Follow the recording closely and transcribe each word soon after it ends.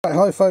Right,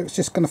 hello folks,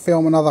 just going to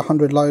film another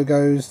 100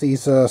 logos.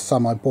 These are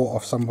some I bought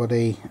off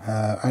somebody.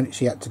 I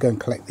actually had to go and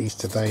collect these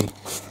today.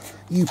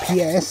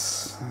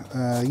 UPS,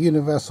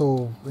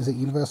 Universal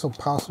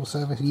Parcel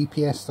Service,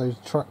 UPS, those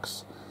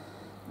trucks,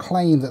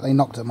 claimed that they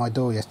knocked at my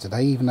door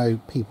yesterday, even though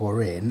people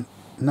were in.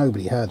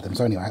 Nobody heard them,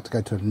 so anyway I had to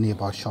go to a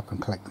nearby shop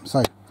and collect them.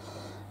 So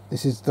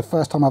this is the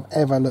first time I've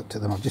ever looked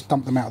at them. I've just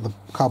dumped them out of the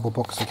cardboard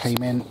box that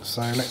came in,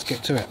 so let's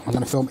get to it. I'm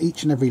going to film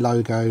each and every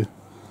logo.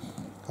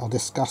 I'll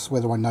discuss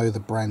whether I know the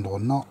brand or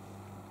not,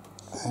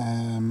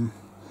 and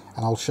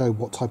I'll show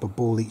what type of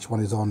ball each one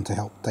is on to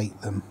help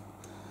date them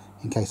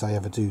in case I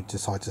ever do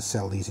decide to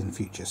sell these in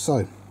future.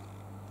 So,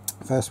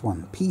 first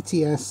one,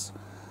 PTS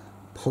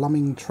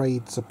Plumbing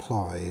Trade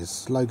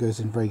Supplies. Logo's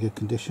in very good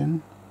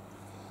condition.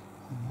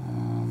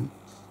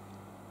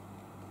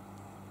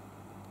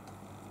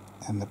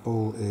 And the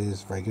ball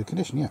is very good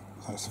condition, yeah.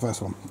 That's the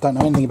first one. Don't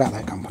know anything about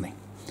that company.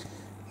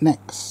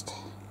 Next,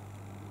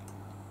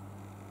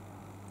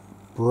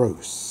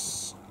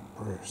 Brose,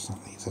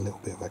 that needs a little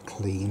bit of a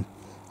clean.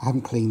 I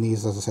haven't cleaned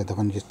these, as I said, I've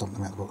only just dumped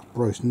them out of the box.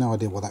 Brose, no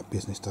idea what that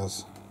business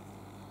does.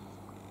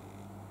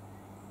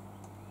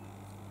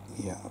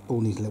 Yeah, the ball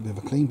needs a little bit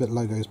of a clean, but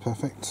logo is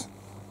perfect.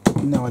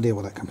 No idea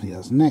what that company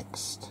does.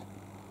 Next,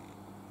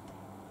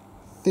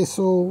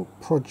 Thistle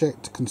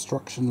Project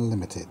Construction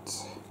Limited.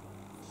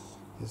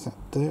 Is that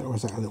dirt or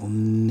is that a little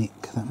nick?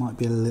 That might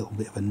be a little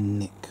bit of a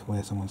nick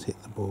where someone's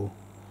hit the ball.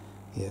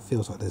 Yeah, it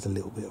feels like there's a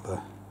little bit of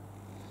a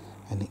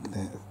nick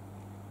there.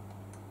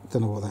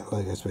 Don't know what that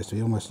logo is supposed to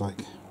be. Almost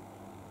like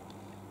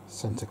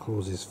Santa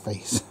Claus's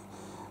face.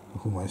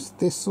 Almost.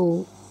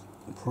 Thistle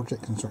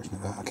Project Construction.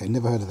 Okay,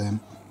 never heard of them.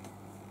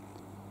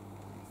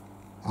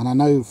 And I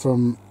know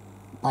from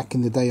back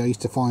in the day I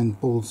used to find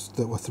balls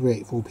that were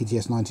 384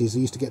 PTS 90s. I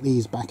used to get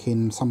these back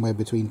in somewhere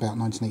between about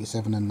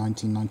 1987 and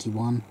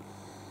 1991.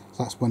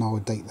 So that's when I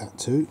would date that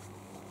too.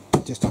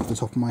 Just off the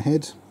top of my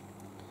head.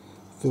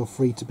 Feel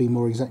free to be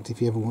more exact if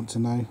you ever want to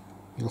know.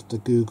 You'll have to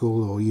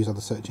Google or use other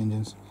search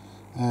engines.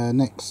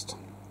 Next,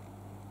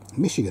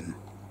 Michigan.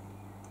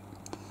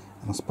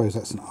 And I suppose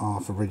that's an R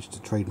for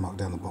registered trademark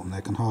down the bottom there.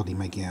 I can hardly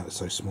make it out, it's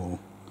so small.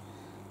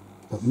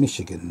 But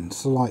Michigan,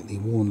 slightly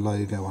worn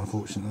logo,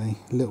 unfortunately.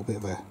 A little bit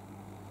of a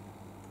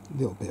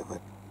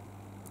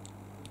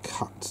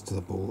cut to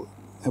the ball,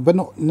 but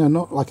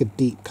not like a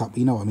deep cut. But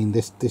you know what I mean.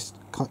 This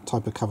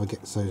type of cover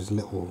gets those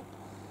little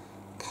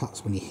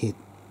cuts when you hit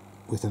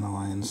with an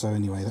iron. So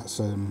anyway, that's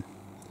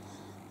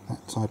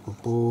that type of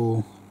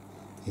ball.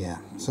 Yeah,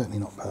 certainly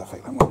not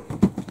perfect, that one.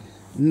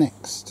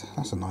 Next,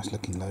 that's a nice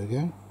looking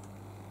logo.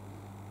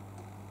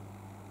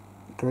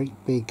 Great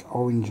big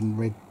orange and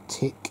red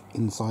tick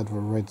inside of a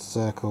red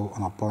circle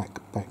on a black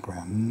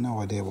background. No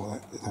idea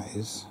what that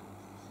is.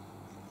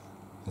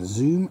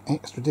 Zoom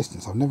Extra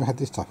Distance. I've never had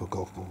this type of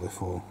golf ball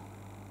before.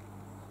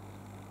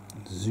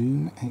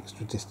 Zoom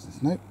Extra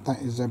Distance. Nope,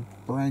 that is a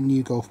brand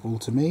new golf ball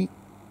to me.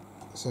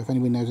 So if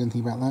anyone knows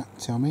anything about that,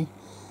 tell me.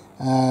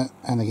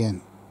 And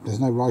again, there's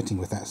no writing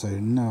with that, so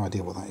no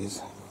idea what that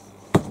is.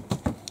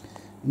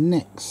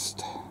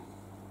 Next,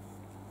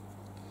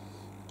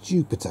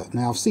 Jupiter.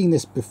 Now I've seen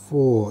this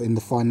before in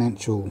the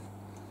financial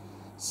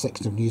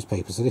section of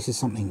newspapers, so this is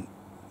some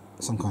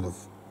kind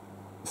of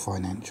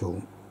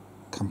financial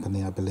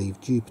company, I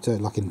believe. Jupiter,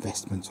 like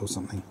investments or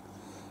something.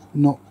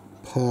 Not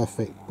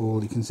perfect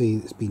ball. You can see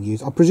it's been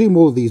used. I presume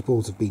all of these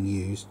balls have been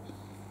used.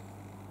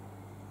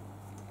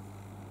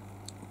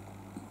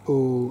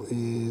 Ball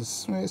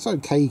is, it's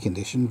okay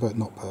condition, but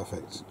not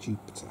perfect.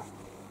 Jupiter.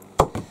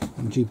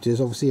 And Jupiter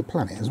is obviously a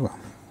planet as well.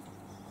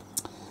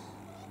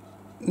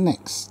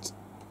 Next,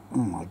 oh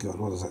my god,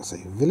 what does that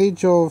say?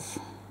 Village of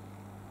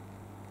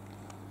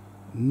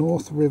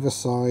North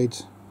Riverside,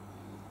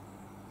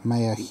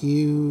 Mayor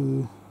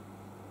Hugh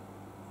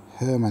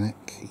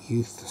Hermanic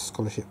Youth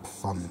Scholarship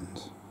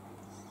Fund.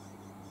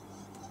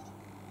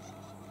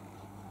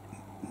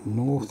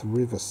 North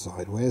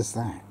Riverside, where's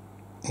that?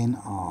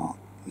 NR.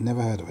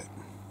 Never heard of it.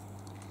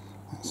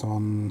 That's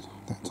on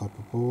that type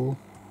of ball.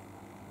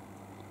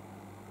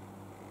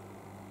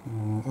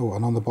 Oh,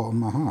 and on the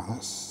bottom,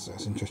 that's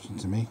interesting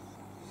to me.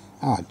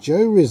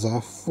 Joe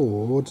Rizza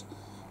Ford,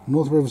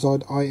 North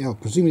Riverside IL.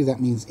 Presumably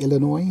that means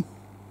Illinois.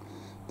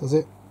 Does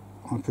it?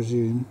 I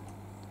presume.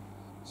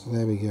 So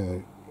there we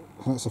go.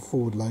 That's a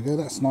Ford logo.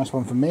 That's a nice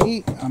one for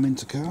me. I'm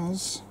into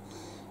cars.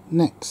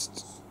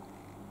 Next.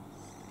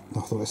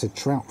 I thought I said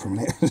trout for a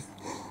minute.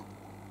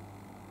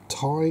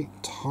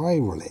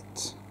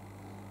 Tyrolet.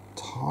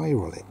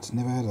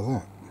 Never heard of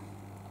that.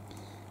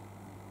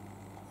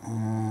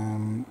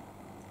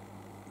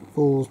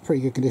 Ball's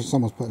pretty good condition.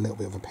 Someone's put a little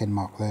bit of a pen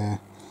mark there.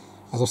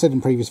 As I've said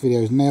in previous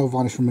videos, nail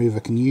varnish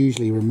remover can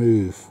usually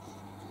remove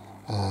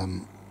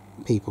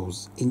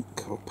people's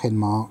ink or pen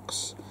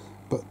marks,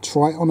 but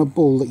try it on a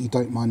ball that you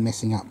don't mind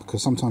messing up,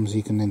 because sometimes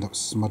you can end up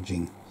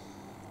smudging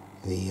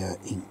the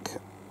ink.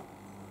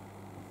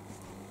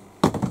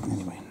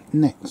 Anyway,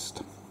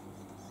 next,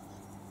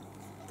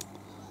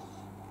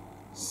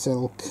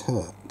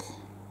 Selkirk.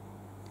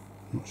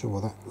 I'm not sure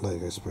what that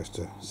logo is supposed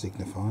to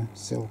signify.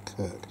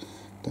 Selkirk.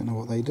 Don't know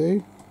what they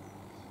do.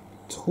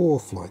 Tour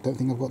Flight. Don't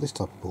think I've got this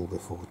type of ball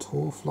before.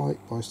 Tour Flight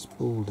by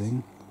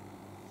Spalding.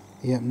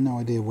 Yeah, no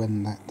idea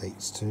when that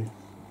dates to.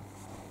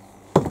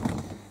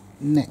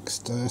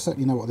 Next,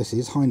 certainly know what this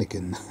is.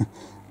 Heineken.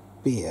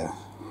 Beer.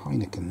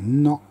 Heineken.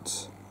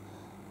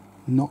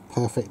 Not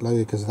perfect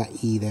logo because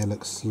that E there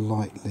looks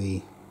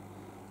slightly,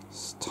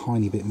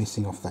 tiny bit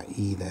missing off that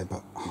E there,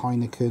 but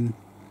Heineken,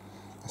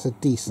 that's a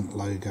decent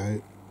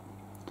logo.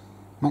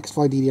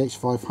 Maxfly DDH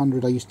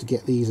 500, I used to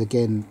get these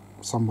again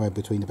somewhere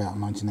between about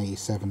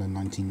 1987 and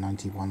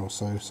 1991 or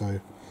so,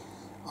 so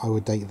I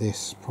would date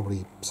this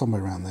probably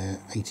somewhere around there,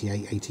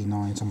 88,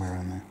 89, somewhere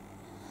around there.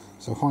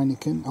 So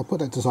Heineken, I'll put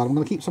that to the side. I'm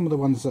going to keep some of the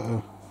ones that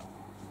are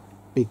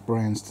big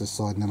brands to the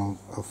side, and then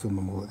I'll film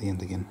them all at the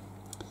end again.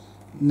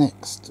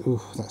 Next,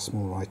 oh, that's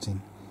small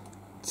writing.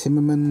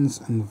 Timmermans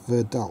and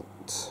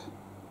Verdalt.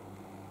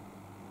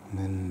 And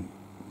then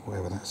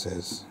whatever that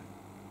says.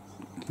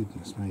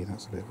 Goodness me,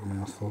 that's a bit of a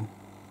mouthful.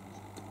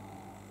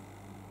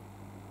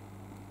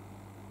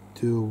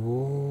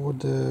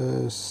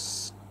 Duorder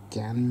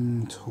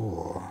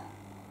Scantor.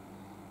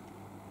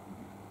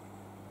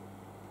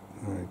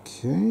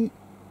 Okay.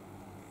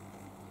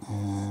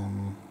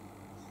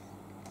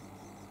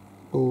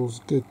 Ball's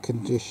good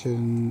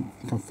condition.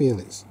 You can feel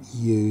it's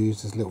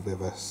used. There's a little bit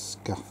of a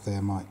scuff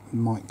there. Might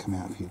come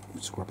out if you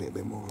scrub it a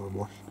bit more with a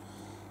wash.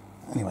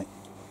 Anyway,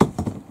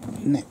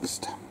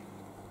 next.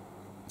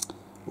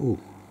 Ooh,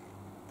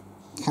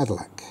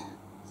 Cadillac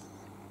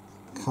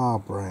car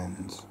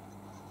brand.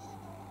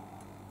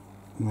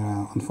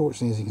 Now,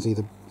 unfortunately, as you can see,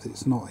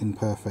 it's not in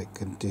perfect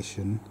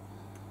condition,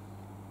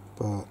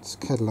 but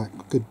Cadillac,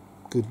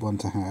 good one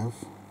to have.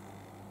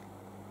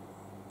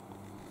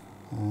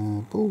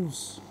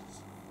 Balls,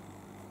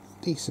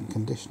 decent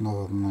condition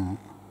other than that.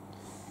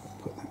 I'll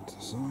put that to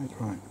the side.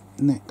 Right,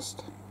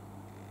 next.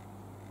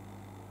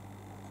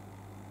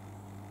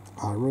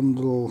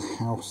 Arundel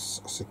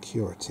House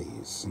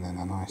Securities, and then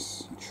a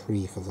nice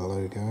tree for the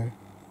logo.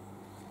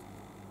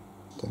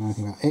 Don't know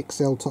anything about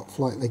XL Top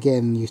Flight.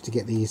 Again, used to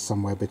get these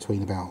somewhere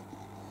between about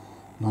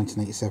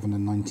 1987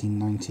 and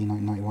 1990,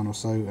 1991 or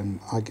so, and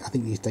I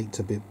think these date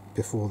a bit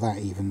before that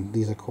even.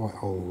 These are quite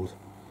old.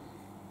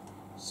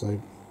 So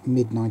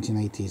mid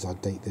 1980s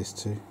I'd date this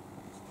to.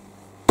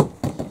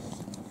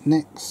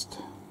 Next,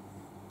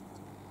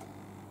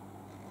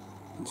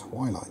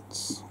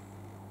 Twilights.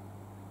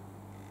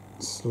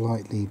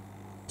 Slight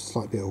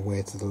bit of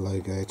wear to the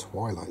logo.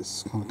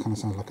 Twilights kind of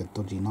sounds like a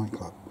dodgy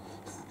nightclub.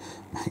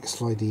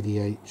 Maxfly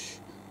DDH.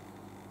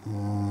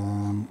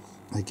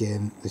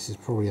 Again, this is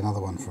probably another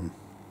one from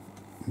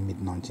mid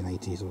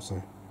 1980s or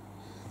so.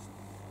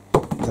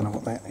 Don't know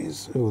what that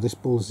is. Oh, this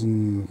ball's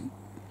in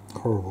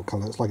horrible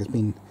colour. It's like it's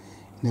been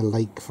in a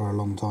lake for a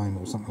long time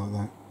or something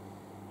like that.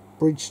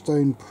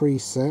 Bridgestone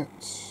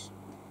preset.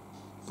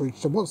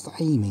 Bridgestone. What's the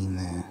A mean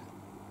there?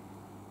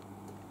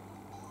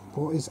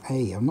 What is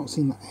A? I've not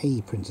seen the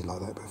A printed like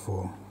that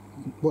before.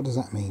 What does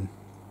that mean?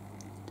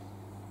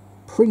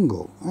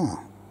 Pringle.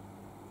 Ah.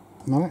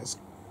 Now that's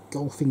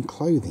golfing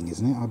clothing,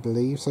 isn't it? I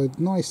believe. So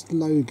nice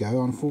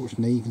logo.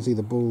 Unfortunately, you can see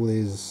the ball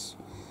is...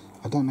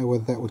 I don't know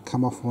whether that would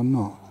come off or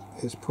not.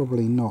 It's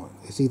probably not.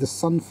 It's either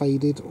sun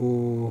faded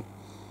or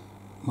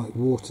like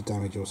water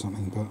damage or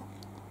something, but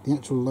the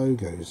actual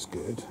logo is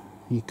good.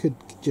 You could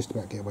just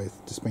about get away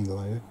with displaying the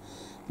logo.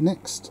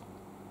 Next,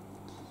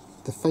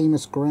 the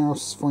famous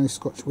Grouse Fine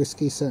Scotch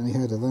Whisky. Certainly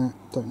heard of that.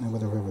 Don't know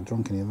whether I've ever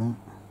drunk any of that.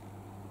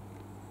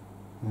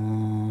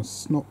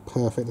 It's not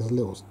perfect. There's a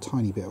little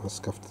tiny bit of a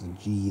scuff to the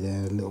G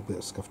there, a little bit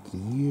of scuff to the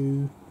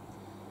U.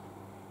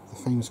 The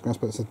famous Grouse,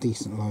 but it's a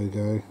decent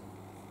logo.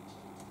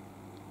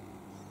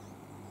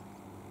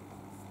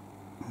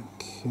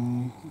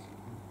 Okay.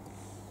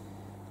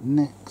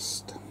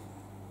 Next,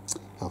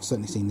 I've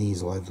certainly seen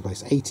these all over the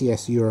place.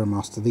 ATS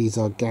Euromaster. These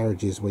are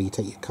garages where you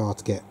take your car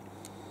to get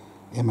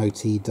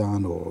MOT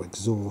done or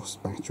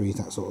exhaust, batteries,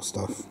 that sort of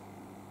stuff.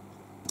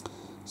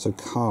 So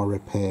car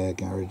repair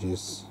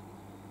garages.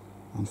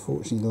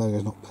 Unfortunately, the logo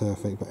is not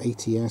perfect, but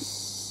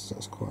ATS,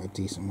 that's quite a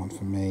decent one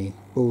for me.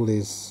 Ball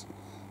is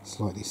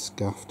slightly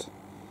scuffed,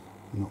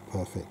 not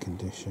perfect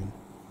condition.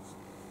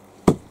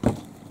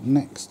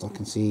 Next, I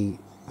can see,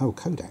 oh,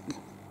 Kodak.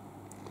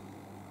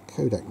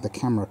 Kodak, the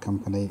camera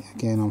company.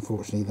 Again,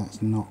 unfortunately,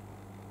 that's not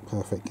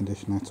perfect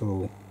condition at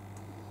all.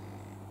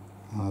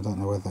 I don't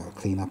know whether that will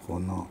clean up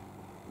or not.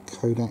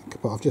 Kodak,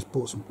 but I've just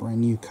bought some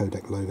brand new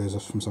Kodak logos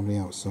from somebody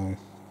else, so I'm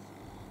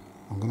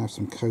going to have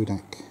some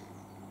Kodak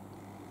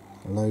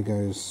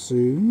logos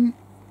soon.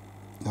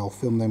 I'll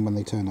film them when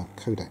they turn up.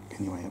 Kodak,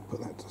 anyway, I'll put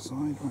that to the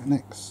side. Right,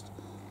 next,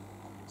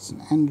 St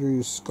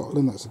Andrews,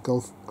 Scotland. That's a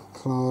golf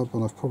club,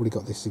 and I've probably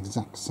got this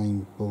exact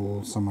same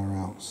ball somewhere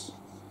else.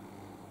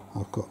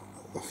 I've got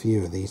a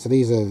few of these. So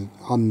these are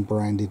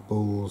unbranded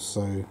balls,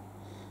 so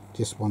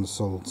just one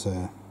sold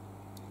for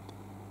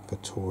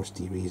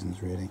touristy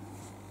reasons, really.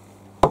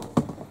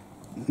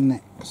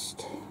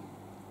 Next,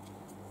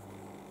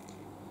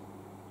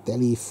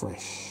 Deli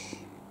Fresh.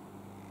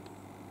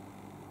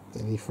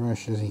 Deli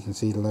Fresh, as you can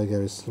see, the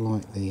logo is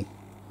slightly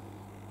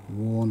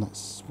worn.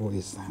 That's, what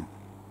is that?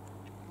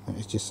 That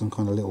is just some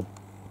kind of little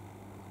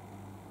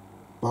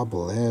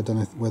bubble there. I don't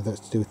know whether it's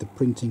to do with the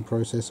printing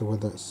process or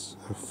whether it's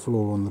a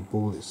flaw on the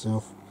ball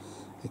itself.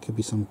 It could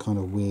be some kind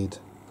of weird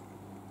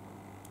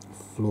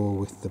flaw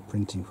with the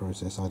printing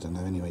process, I don't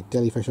know. Anyway,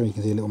 Deli Fresh, you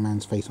can see a little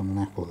man's face on an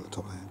apple at the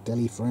top there.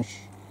 Deli Fresh,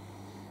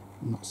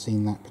 I've not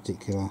seen that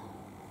particular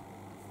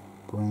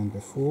brand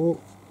before.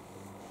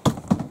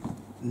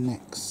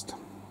 Next,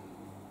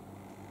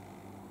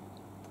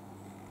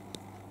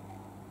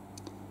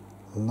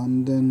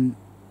 London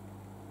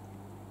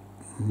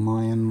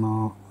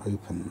Myanmar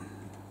Open.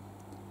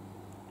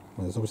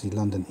 Well, there's obviously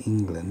London,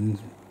 England,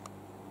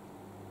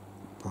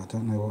 but I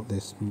don't know what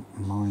this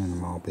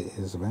Myanmar bit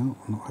is about.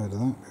 I've not heard of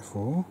that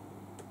before.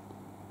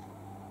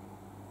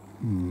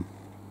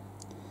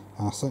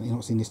 I've certainly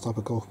not seen this type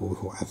of golf ball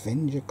before.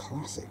 Avenger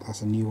Classic,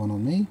 that's a new one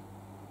on me.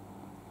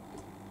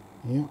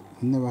 Yeah,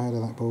 never heard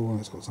of that ball, and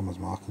it's got someone's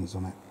markings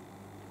on it.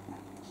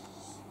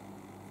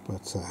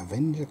 But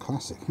Avenger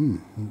Classic,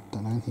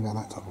 don't know anything about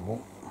that type of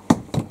ball.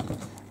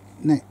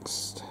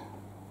 Next,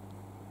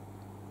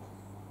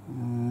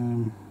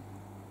 trying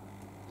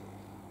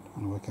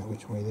to work out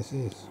which way this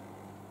is.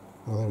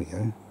 Oh, there we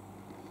go.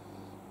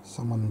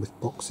 Someone with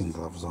boxing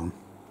gloves on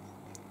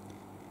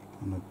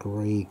and a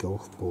grey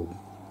golf ball.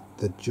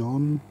 The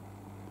John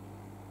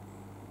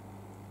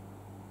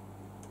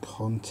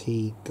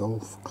Conti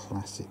Golf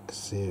Classic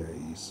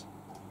Series.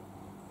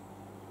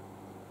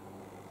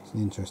 It's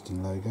an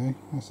interesting logo.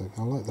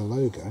 I like the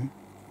logo.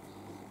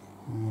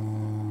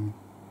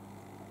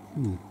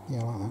 Yeah,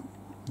 I like that.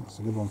 That's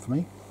a good one for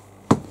me.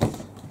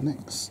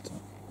 Next,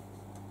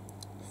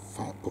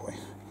 Fat Boy.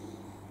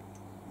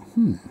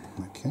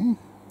 Okay.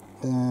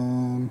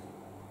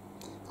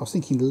 I was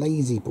thinking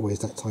Lazy Boy is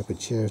that type of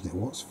chair, isn't it?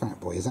 What's Fat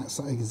Boy? Is that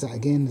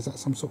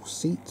some sort of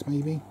seat,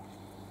 maybe?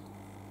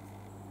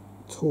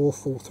 Tour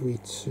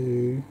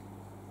 432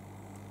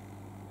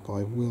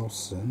 by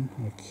Wilson.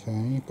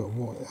 Okay, but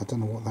what? I don't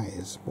know what that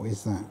is. What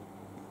is that?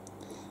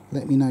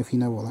 Let me know if you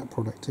know what that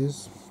product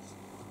is.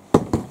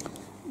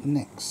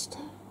 Next,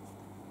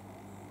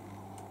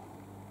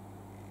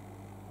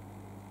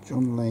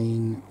 John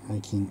Lane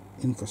making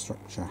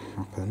infrastructure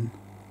happen.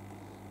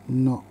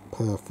 Not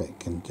perfect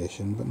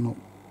condition, but not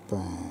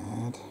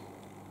bad.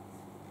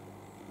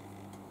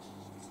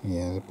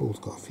 Yeah, the ball's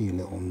got a few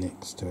little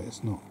nicks to it.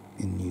 It's not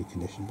in new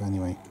condition, but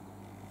anyway.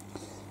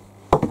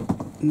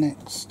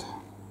 Next,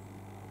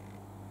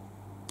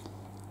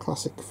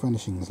 Classic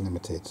Furnishings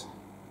Limited.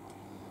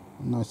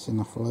 Nice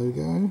enough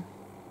logo.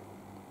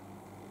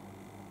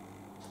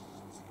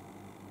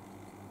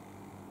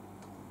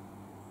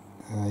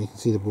 You can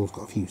see the ball's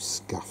got a few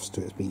scuffs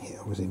to it. It's been hit,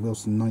 obviously.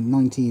 Wilson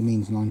 90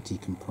 means 90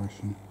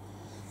 compression.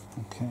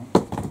 Okay.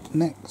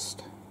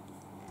 Next,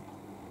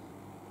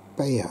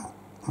 Bayer.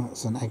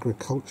 That's an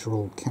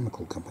agricultural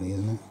chemical company,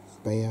 isn't it?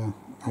 Bayer,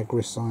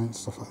 Agriscience,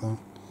 stuff like that.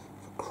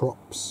 For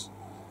crops.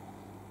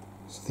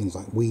 So things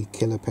like weed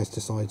killer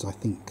pesticides, I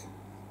think.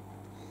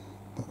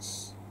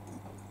 That's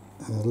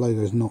the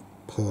logo's not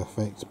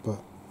perfect, but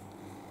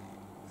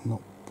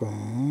not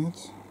bad.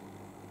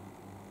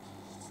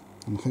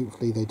 And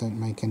hopefully they don't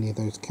make any of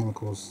those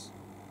chemicals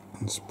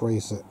and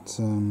sprays that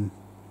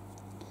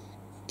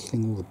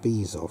killing all the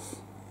bees off.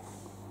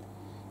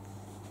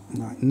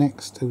 Right,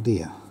 next, oh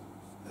dear,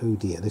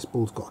 this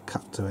ball's got a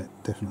cut to it,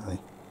 definitely.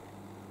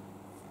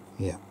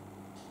 Yeah,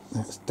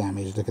 that's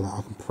damaged. Look at that.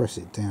 I can press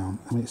it down.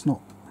 I mean, it's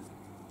not.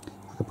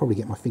 I could probably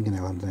get my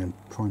fingernail under there and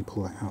try and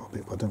pull that out a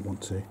bit, but I don't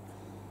want to.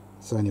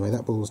 So anyway,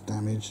 that ball's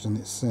damaged, and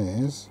it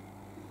says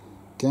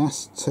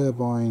gas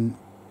turbine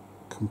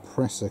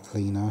compressor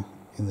cleaner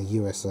in the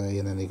USA,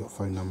 and then they got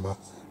phone number.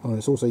 Oh,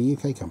 it's also a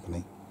UK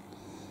company,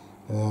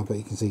 but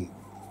you can see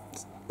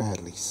it's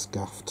badly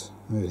scuffed.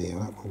 Oh dear,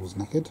 that ball's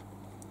knackered.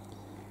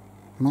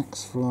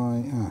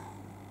 Maxfly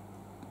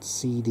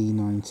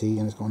CD90,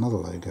 and it's got another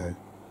logo,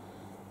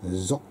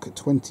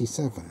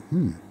 ZOC27.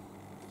 And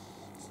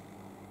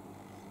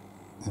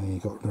then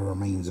you've got the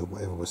remains of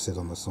whatever was said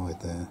on the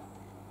side there.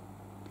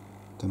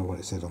 Don't know what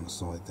it said on the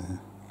side there.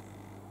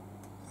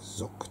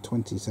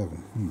 ZOC27.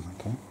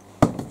 Okay.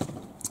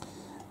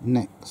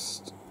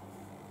 Next,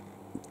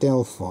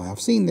 Delphi.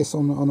 I've seen this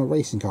on a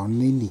racing car, on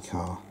an Indy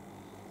car.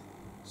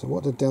 So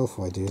what did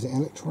Delphi do? Is it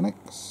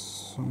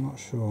electronics? I'm not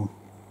sure.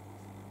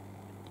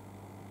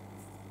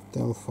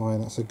 Delphi,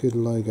 that's a good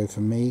logo for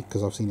me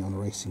because I've seen it on a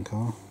racing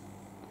car.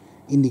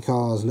 Indy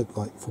cars look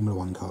like Formula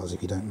 1 cars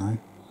if you don't know.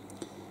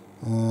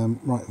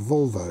 Right,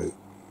 Volvo.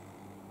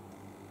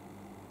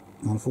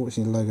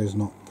 Unfortunately the logo's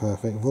not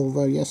perfect.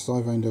 Volvo, yes,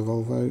 I've owned a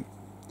Volvo.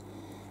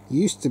 It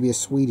used to be a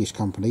Swedish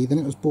company, then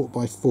it was bought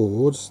by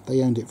Ford.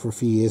 They owned it for a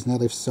few years, now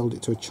they've sold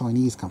it to a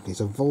Chinese company.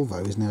 So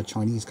Volvo is now a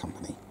Chinese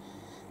company,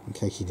 in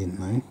case you didn't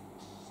know.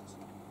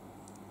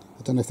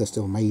 I don't know if they're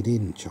still made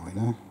in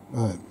China,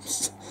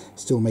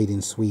 still made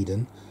in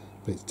Sweden,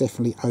 but it's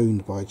definitely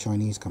owned by a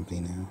Chinese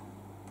company now.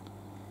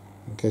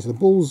 Okay, so the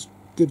ball's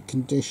good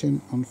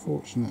condition.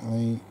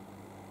 Unfortunately,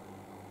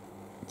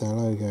 their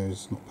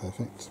logo's not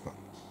perfect, but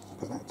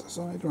put that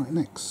aside. Right,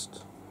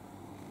 next.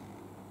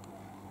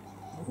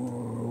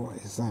 What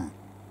is that?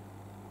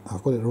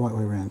 I've got it the right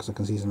way around because I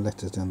can see some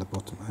letters down the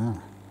bottom.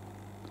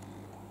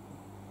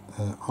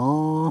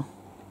 R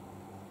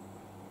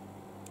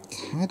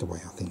Cadway,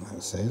 I think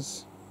that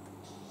says.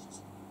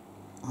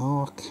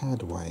 R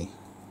Cadway.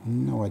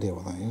 No idea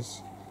what that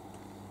is.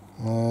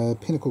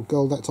 Pinnacle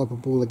Gold, that type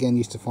of ball again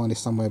used to find this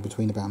somewhere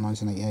between about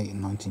 1988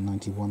 and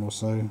 1991 or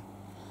so.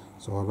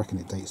 So I reckon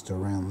it dates to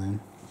around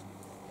then.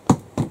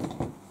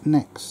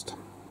 Next,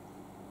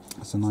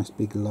 that's a nice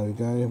big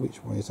logo.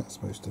 Which way is that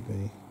supposed to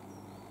be?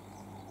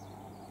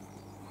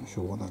 Not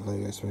sure what that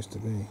logo is supposed to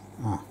be.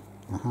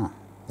 That'll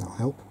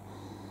help.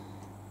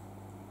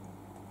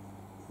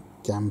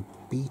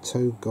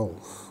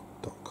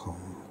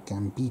 Gambitogolf.com.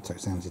 Gambito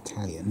sounds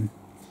Italian.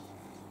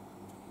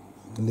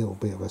 A little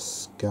bit of a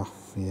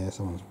scuff. Yeah,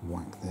 someone's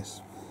whacked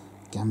this.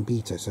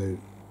 Gambito, so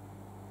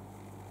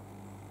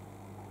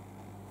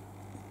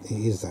it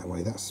is that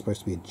way. That's supposed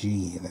to be a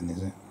G then,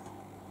 is it?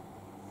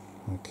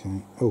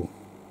 Okay. Oh,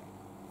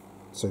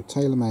 so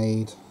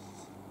tailor-made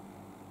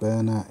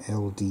burner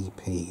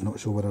LDP. Not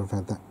sure whether I've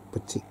had that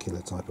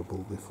particular type of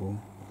ball before.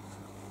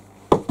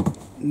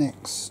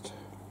 Next,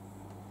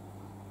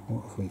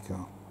 what have we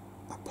got?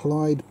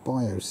 Applied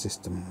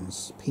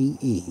Biosystems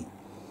PE.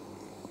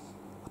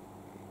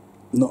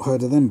 Not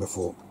heard of them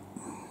before.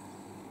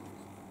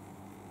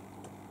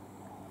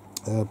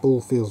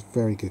 Ball feels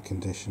very good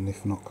condition,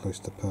 if not close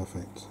to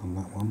perfect on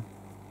that one.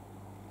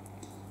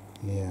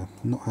 Yeah,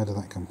 not heard of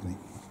that company.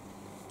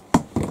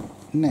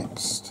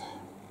 Next,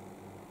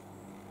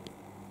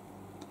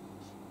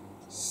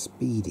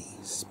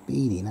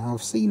 Speedy. Now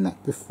I've seen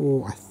that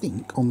before, I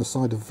think, on the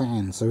side of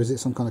vans. So is it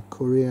some kind of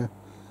courier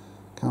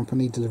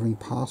company delivering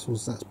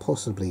parcels? That's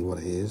possibly what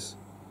it is.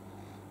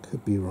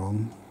 Could be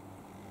wrong.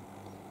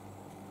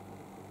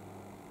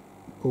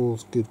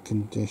 Ball's good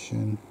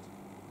condition.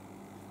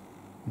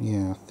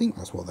 Yeah, I think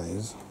that's what that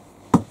is.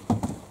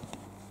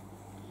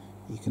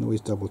 You can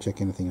always double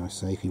check anything I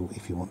say if you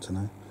want to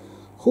know.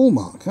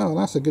 Hallmark. Oh,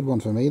 that's a good one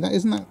for me.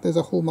 There's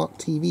a Hallmark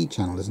TV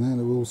channel, isn't there?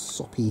 They're all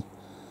soppy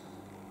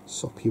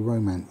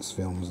romance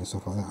films and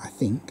stuff like that, I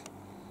think.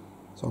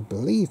 So I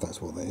believe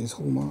that's what that is.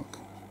 Hallmark.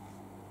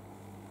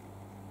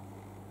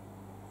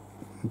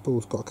 The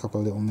ball's got a couple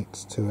of little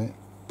nicks to it,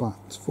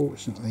 but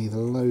fortunately the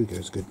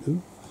logo's good.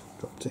 Ooh,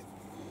 dropped it.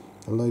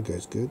 The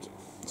logo's good,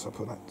 so I'll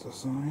put that to the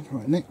side.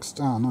 Right, next,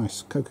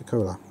 nice,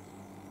 Coca-Cola.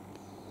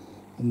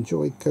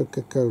 Enjoy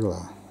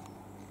Coca-Cola.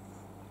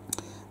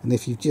 And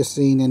if you've just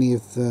seen any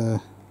of in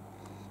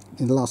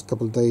the last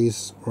couple of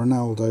days,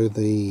 Ronaldo,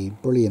 the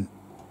brilliant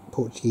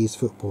Portuguese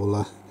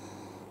footballer,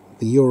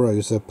 the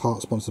Euros are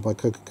part sponsored by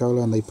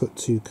Coca-Cola, and they put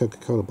 2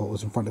 Coca-Cola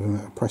bottles in front of him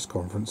at a press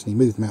conference, and he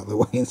moved them out of the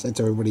way and said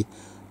to everybody,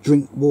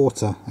 drink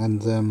water,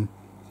 and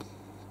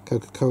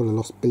Coca-Cola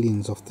lost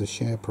billions off the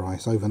share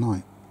price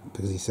overnight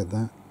because he said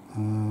that.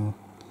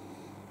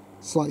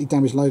 Slightly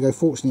damaged logo.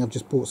 Fortunately, I've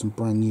just bought some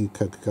brand new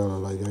Coca-Cola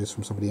logos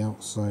from somebody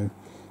else, so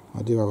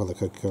I do have other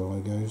Coca-Cola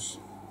logos.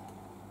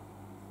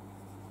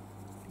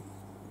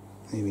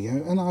 There we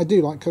go, and I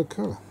do like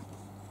Coca-Cola,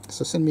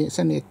 so send me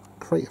a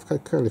crate of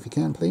Coca-Cola if you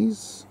can,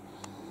 please.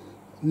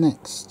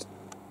 Next,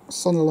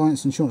 Sun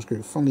Alliance Insurance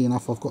Group. Funnily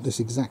enough, I've got this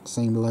exact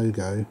same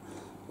logo,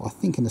 but I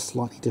think in a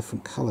slightly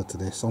different colour to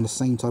this, on the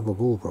same type of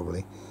ball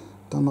probably.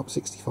 Dunlop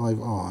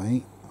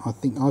 65i. I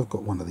think I've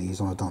got one of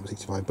these on a Dunlop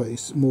 65, but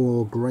it's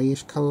more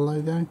greyish colour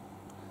logo.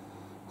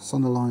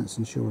 Sun Alliance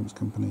Insurance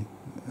Company,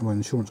 well,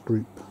 Insurance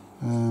Group.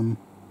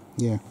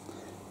 Yeah,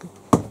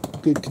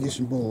 good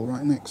condition ball.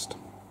 Right, next,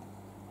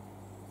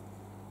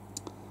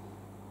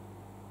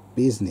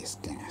 Business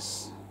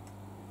Gas.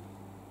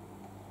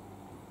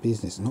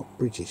 Business, not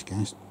British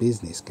Gas,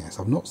 Business Gas.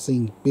 I've not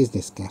seen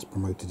Business Gas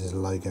promoted as a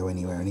logo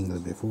anywhere in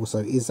England before, so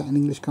is that an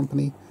English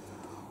company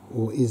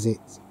or is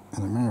it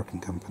an American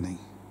company?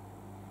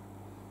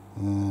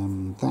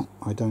 That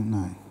I don't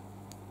know.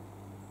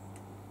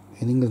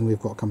 In England we've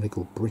got a company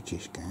called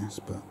British Gas,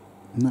 but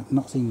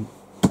not seen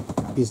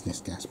Business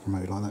Gas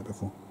promoted like that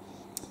before.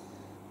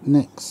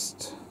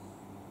 Next,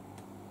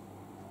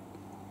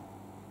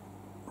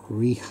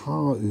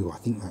 Rihau, I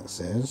think that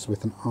says,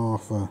 with an R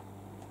for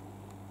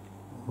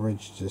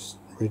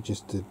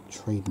registered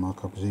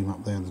trademark, I presume,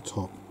 up there at the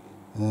top.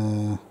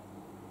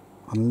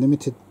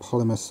 Unlimited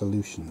Polymer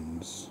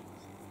Solutions.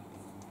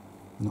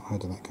 Not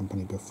heard of that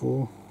company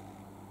before.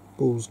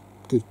 Ball's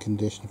good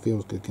condition,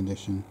 feels good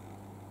condition.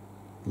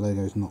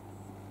 Logo's not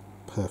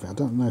perfect. I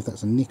don't know if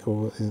that's a nick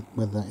or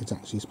whether that is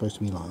actually supposed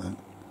to be like that.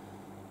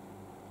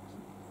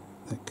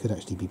 That could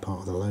actually be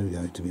part of the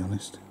logo, to be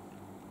honest.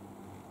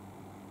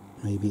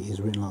 Maybe it is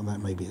written like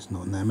that, maybe it's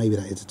not. No, maybe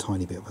that is a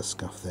tiny bit of a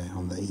scuff there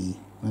on the E.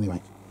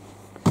 Anyway,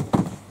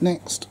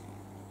 next.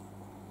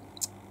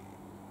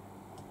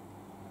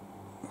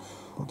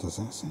 What does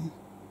that say?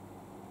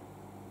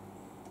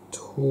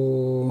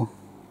 Tor.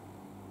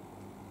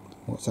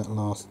 What's that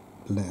last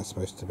letter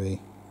supposed to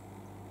be?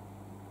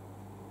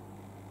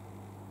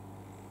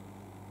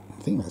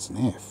 I think that's an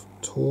F.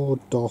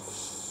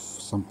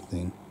 Tordoff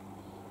something.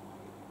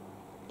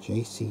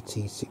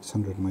 JCT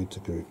 600 Motor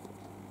Group.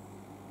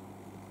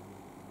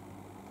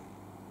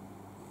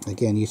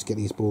 Again, you used to get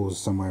these balls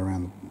somewhere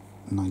around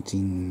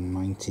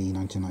 1990,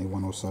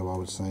 1991 or so, I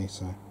would say.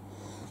 So,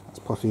 That's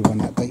possibly when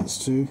that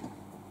dates to.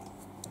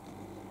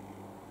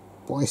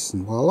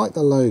 Bison. Well, I like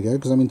the logo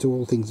because I'm into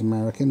all things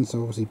American, so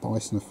obviously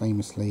Bison are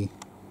famously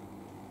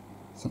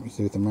something to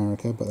do with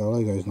America, but the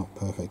logo is not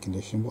perfect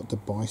condition. What do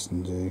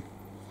Bison do?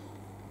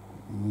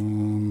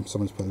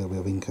 Someone's put a little bit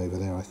of ink over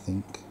there, I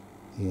think.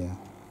 Yeah.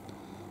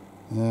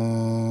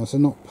 So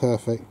not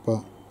perfect,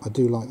 but I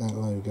do like that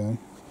logo.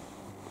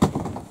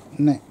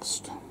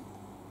 Next.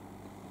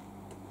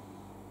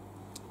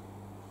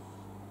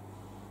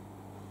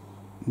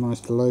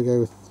 Nice logo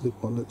with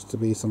what looks to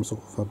be some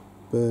sort of a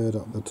bird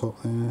up the top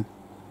there.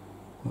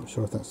 Not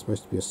sure if that's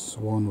supposed to be a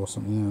swan or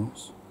something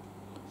else.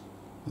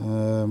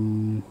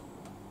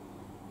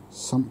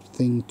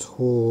 Something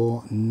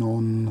tor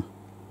non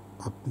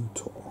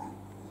abutor.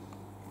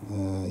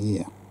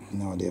 Yeah,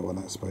 no idea what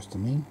that's supposed to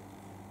mean.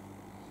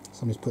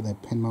 Somebody's put their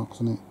pen marks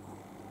on it.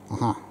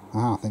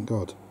 Aha, thank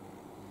God.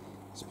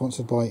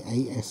 Sponsored by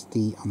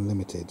ASD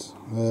Unlimited.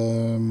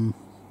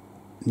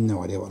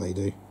 No idea what they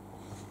do.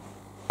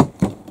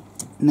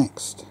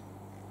 Next,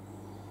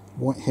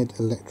 Whitehead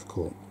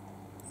Electrical.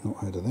 Not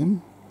heard of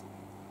them.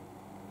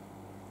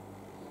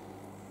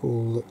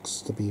 All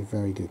looks to be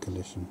very good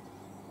condition.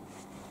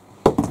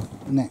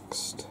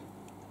 Next,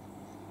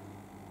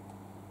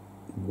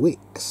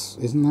 Wix.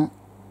 Isn't that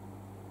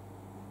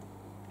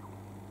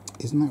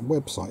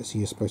websites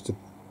you're supposed to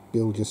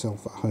build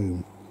yourself at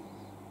home?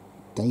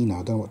 Dana,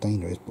 I don't know what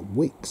Dana is, but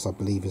Wix I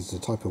believe is a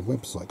type of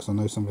website, because I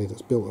know somebody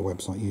that's built a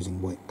website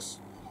using Wix.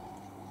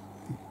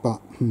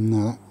 But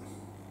no,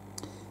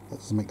 that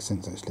doesn't make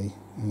sense actually.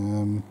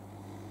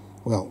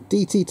 Well,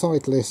 DT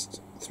Titleist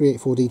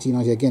 384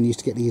 DT90, again, used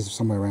to get these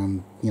somewhere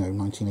around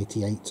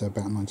 1988 to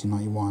about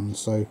 1991,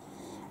 so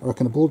I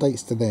reckon the ball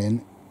dates to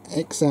then.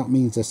 X out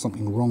means there's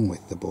something wrong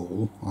with the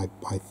ball,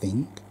 I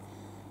think.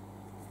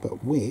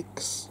 But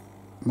Wix,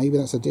 maybe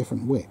that's a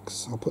different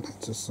Wix. I'll put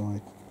that to the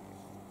side.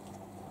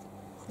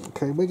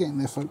 Okay, we're getting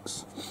there,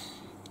 folks.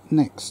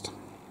 Next,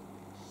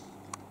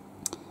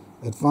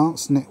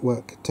 Advanced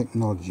Network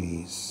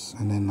Technologies,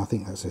 and then I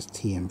think that says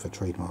TM for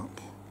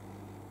trademark.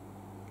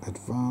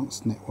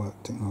 Advanced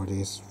Network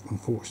Technologies,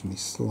 unfortunately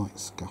slight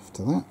scuff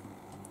to that.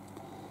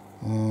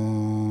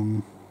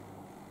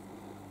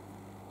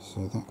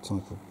 So that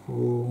type of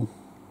ball,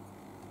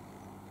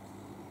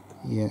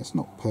 yeah, it's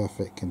not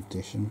perfect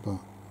condition, but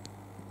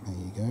there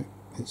you go,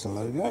 it's a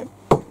logo.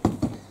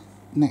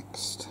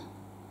 Next,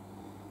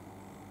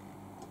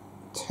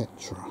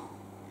 Tetra.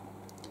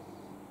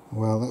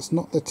 Well, that's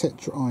not the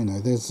Tetra I know.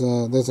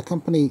 There's a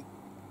company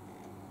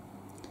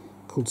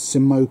called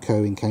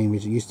Simoco in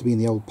Cambridge. It used to be in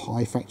the old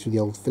Pi factory, the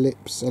old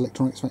Philips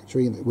electronics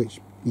factory, which,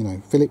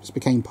 Philips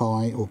became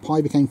Pi, or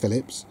Pi became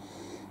Philips.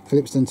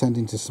 Philips then turned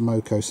into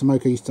Simoco.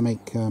 Simoco used to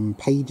make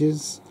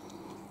pages,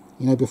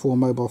 before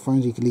mobile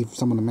phones. You could leave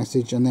someone a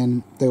message, and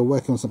then they were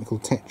working on something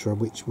called Tetra,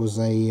 which was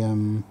a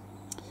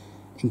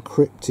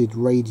encrypted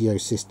radio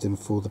system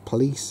for the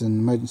police and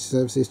emergency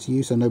services to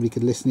use, so nobody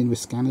could listen in with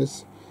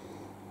scanners.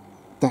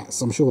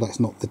 I'm sure that's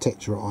not the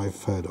Tetra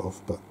I've heard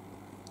of, but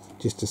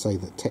just to say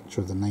that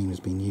Tetra, the name, has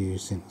been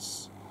used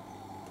since,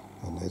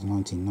 I don't know,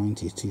 the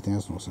 1990s,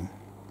 2000 or so.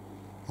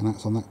 And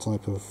that's on that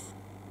type of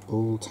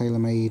all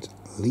tailor-made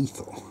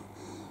lethal.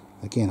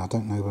 Again, I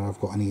don't know where I've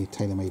got any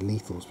tailor-made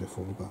lethals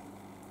before, but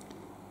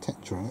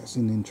Tetra, that's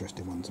an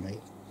interesting one to me.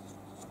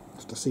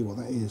 Just to see what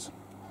that is.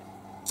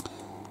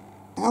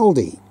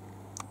 Aldi,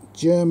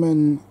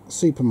 German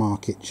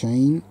supermarket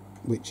chain,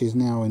 which is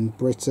now in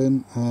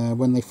Britain.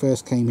 When they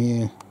first came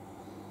here,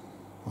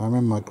 I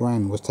remember my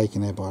gran was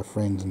taken there by a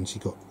friend, and she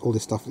got all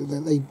this stuff.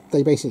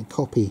 They basically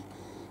copy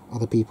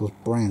other people's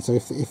brands. So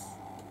if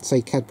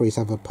say Cadbury's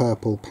have a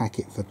purple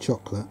packet for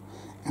chocolate,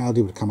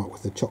 Aldi would come up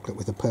with the chocolate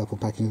with the purple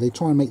packaging. They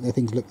try and make their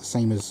things look the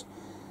same as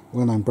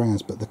well-known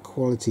brands, but the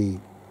quality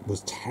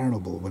was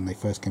terrible when they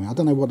first came out. I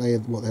don't know what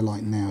they're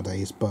like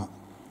nowadays, but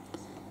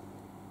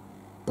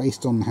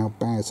based on how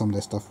bad some of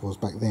their stuff was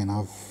back then,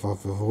 I've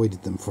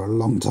avoided them for a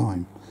long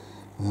time.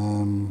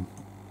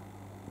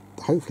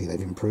 Hopefully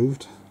they've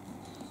improved.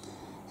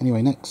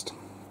 Anyway, next,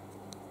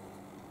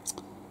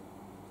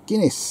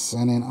 Guinness,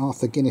 and then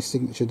Arthur Guinness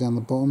signature down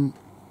the bottom.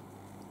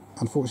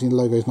 Unfortunately, the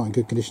logo is not in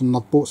good condition, and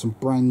I've bought some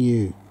brand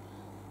new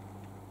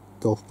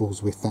golf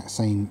balls with that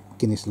same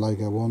Guinness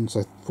logo on,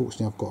 so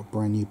fortunately I've got a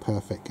brand new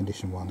perfect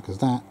condition one, because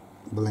that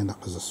will end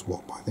up as a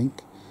swap, I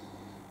think,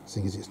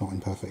 seeing as it's not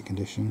in perfect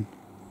condition.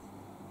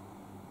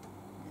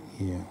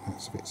 Yeah,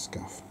 that's a bit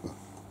scuffed, but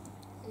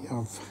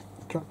I've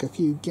struck a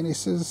few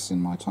Guinnesses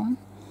in my time.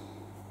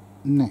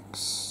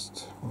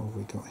 Next, what have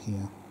we got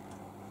here?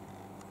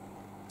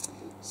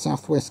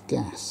 Southwest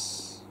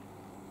Gas.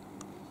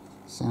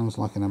 Sounds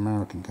like an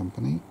American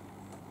company.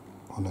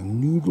 On a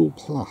Noodle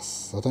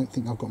Plus. I don't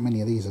think I've got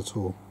many of these at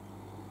all.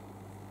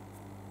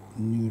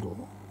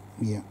 Noodle.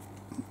 Yeah.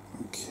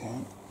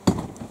 Okay.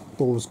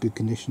 Ball's good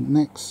condition.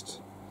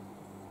 Next.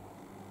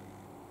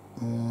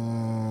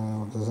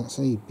 What does that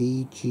say?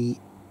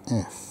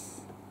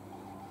 BGF.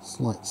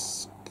 Slight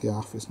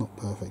scuff. It's not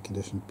perfect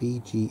condition.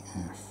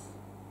 BGF.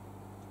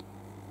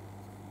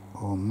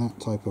 On that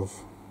type of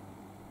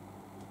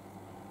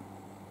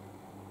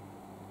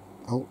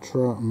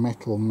Ultra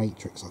Metal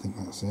Matrix, I think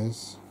that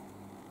says.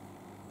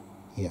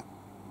 Yeah.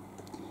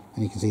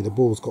 And you can see the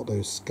ball's got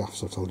those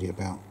scuffs I told you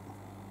about.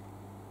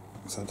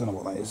 So I don't know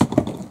what that is.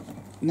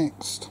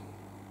 Next.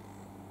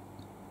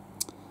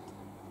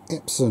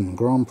 Epson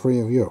Grand Prix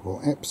of Europe.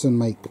 Well, Epson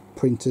make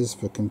printers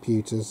for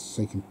computers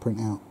so you can print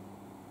out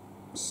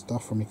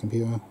stuff from your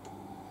computer.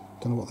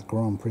 Don't know what the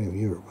Grand Prix of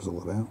Europe was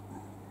all about.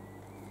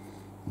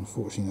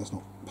 Unfortunately, that's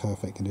not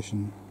perfect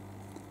condition.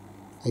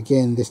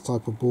 Again, this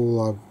type of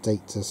ball I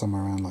date to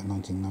somewhere around like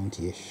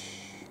 1990-ish,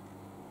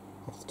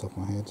 off the top of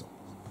my head.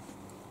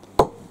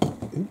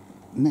 Ooh.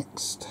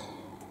 Next,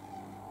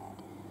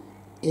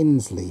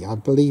 Inslee. I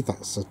believe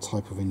that's a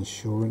type of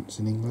insurance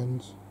in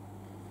England.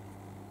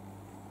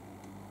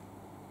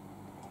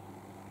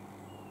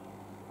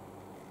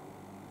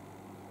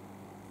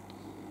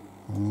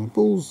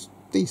 Ball's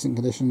decent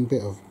condition,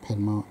 bit of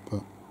pen mark,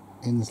 but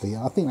Inslee,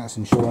 I think that's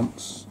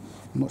insurance.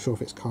 I'm not sure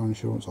if it's car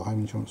insurance or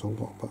home insurance or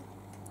what, but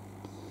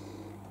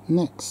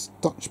next,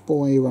 Dutch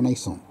Boy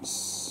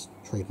Renaissance,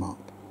 trademark.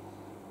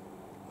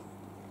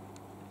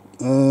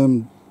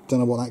 Don't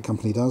know what that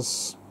company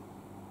does.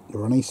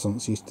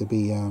 Renaissance used to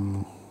be,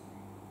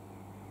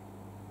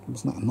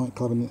 wasn't that a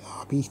nightclub in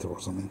Ibiza or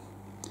something?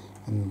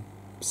 And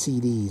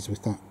CDs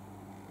with that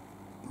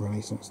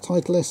Renaissance.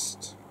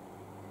 Titleist.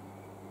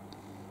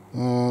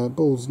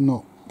 Ball's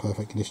not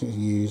perfect condition, it's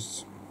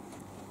used.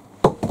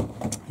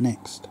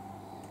 Next,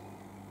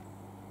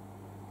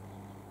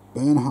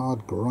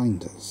 Bernhard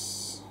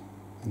Grinders.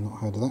 I've not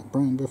heard of that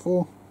brand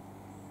before.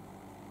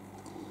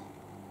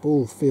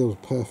 Ball feels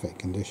perfect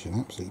condition,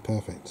 absolutely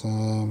perfect.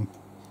 And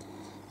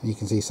you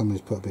can see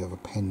somebody's put a bit of a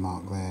pen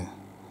mark there.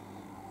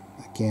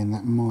 Again,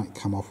 that might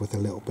come off with a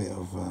little bit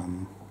of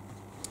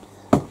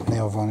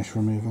nail varnish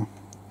remover.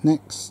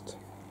 Next,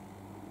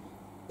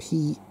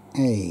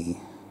 PA.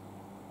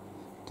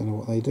 Don't know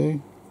what they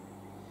do.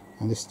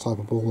 And this type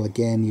of ball,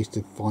 again, used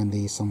to find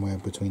these somewhere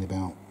between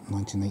about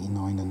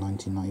 1989 and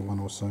 1991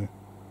 or so.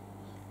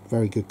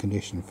 Very good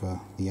condition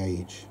for the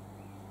age.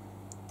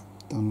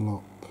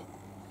 Dunlop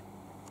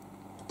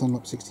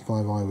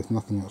 65i with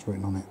nothing else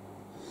written on it.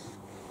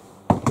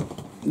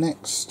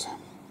 Next,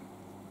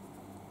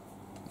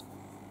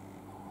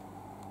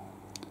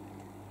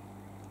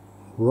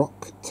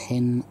 Rock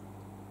 10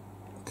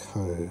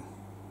 Co.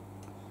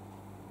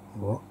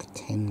 Rock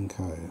 10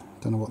 Co.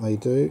 Don't know what they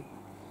do.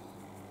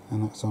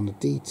 And that's on the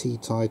DT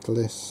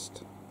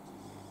Titleist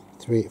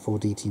 384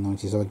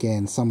 DT90. So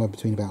again, somewhere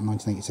between about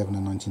 1987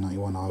 and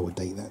 1991, I would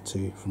date that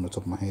to from the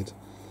top of my head.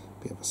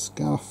 Bit of a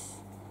scuff.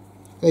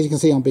 As you can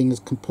see, I'm being as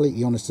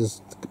completely honest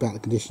as about the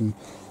condition,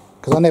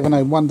 because I never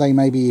know, one day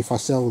maybe if I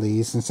sell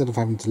these, instead of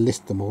having to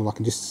list them all, I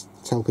can just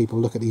tell people,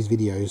 look at these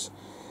videos.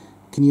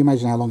 Can you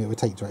imagine how long it would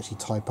take to actually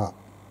type up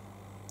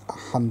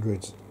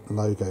 100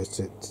 logos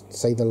to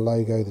say the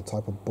logo, the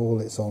type of ball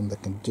it's on, the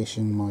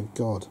condition? My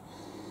god,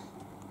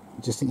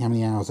 just think how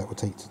many hours that would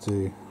take to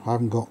do. I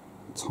haven't got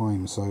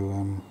time,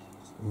 so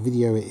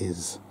video it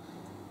is.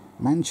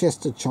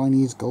 Manchester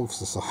Chinese Golf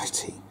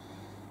Society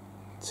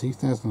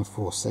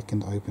 2004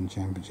 Second Open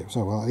Championship.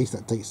 So well, at least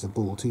that dates the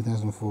ball,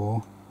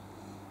 2004.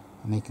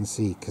 And you can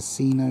see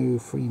casino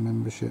free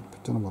membership.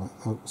 Don't know what.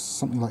 Oh,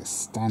 something like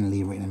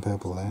Stanley written in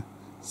purple there.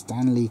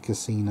 Stanley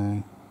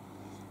Casino,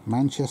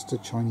 Manchester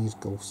Chinese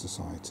Golf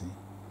Society.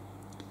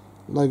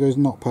 Logo's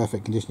not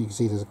perfect condition. You can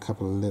see there's a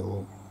couple of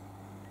little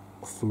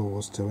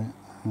flaws to it.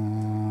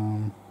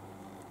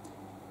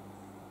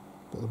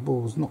 But the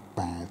ball's not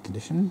bad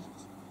condition.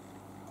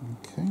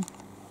 Okay.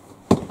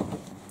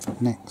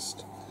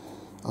 Next,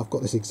 I've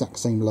got this exact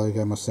same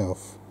logo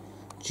myself.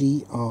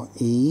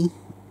 GRE.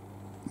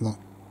 That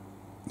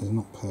is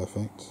not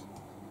perfect,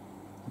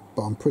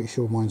 but I'm pretty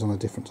sure mine's on a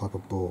different type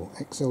of ball.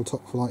 XL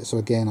Top Flight. So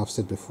again, I've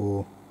said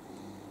before,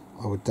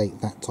 I would date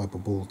that type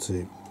of ball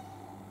to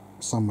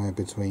somewhere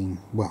between,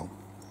 well,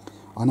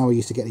 I know I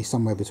used to get these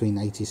somewhere between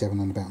 87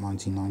 and about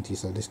 1990,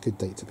 so this could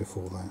date to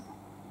before that.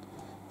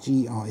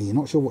 GRE.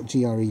 Not sure what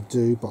GRE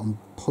do, but I'm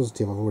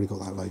positive I've already got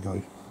that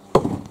logo.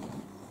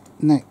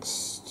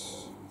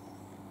 Next,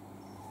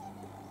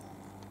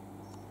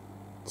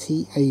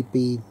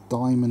 TAB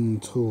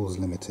Diamond Tools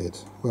Limited.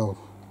 Well,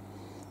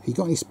 if you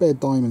got any spare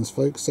diamonds,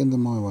 folks, send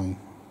them my way.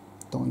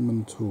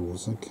 Diamond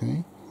Tools,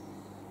 okay.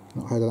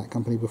 Not heard of that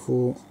company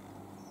before.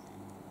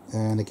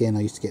 And again,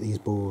 I used to get these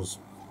balls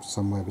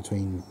somewhere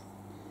between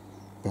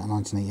about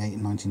 1988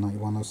 and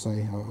 1991,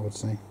 I would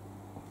say.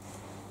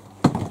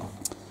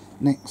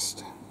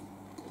 Next,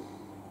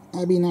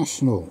 Abbey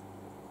National.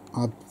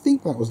 I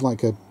think that was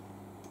like a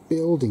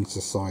building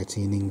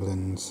society in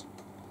England.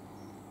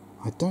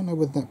 I don't know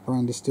whether that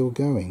brand is still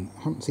going.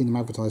 I haven't seen them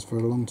advertised for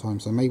a long time,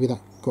 so maybe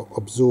that got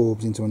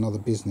absorbed into another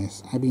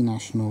business. Abbey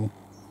National.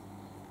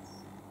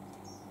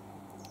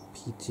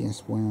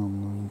 PTS Wow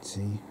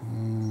 90.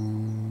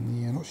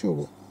 Yeah, not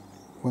sure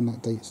when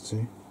that dates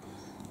to.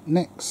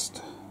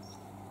 Next,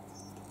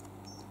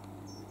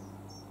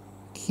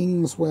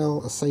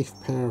 Kingswell, a safe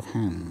pair of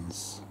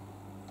hands.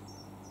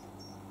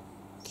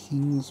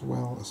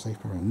 Kingswell, a safe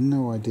pair of hands.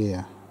 No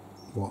idea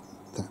what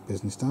that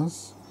business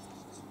does.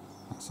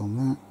 That's on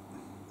that.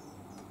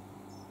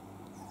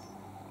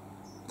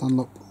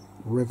 Dunlop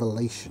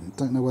Revelation.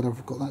 Don't know whether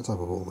I've got that type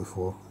of ball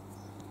before.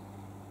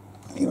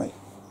 Anyway,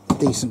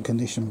 decent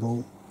condition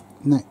ball.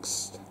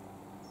 Next.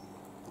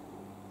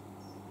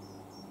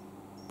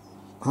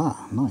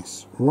 Ah,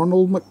 nice.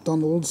 Ronald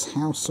McDonald's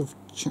House of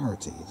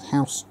Charities.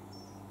 House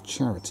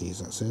Charities,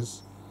 that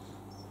says.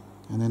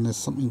 And then there's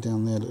something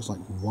down there that looks like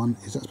one.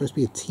 Is that supposed to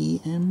be a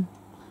TM?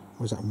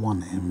 Or is that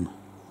 1M?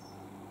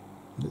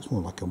 It looks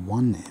more like a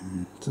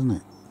 1M, doesn't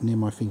it? Near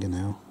my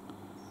fingernail.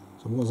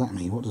 So what does that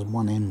mean? What does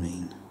 1M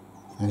mean?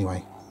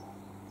 Anyway.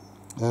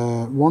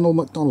 Ronald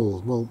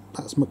McDonald. Well,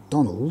 that's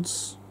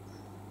McDonald's.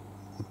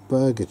 The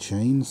burger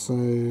chain,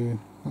 so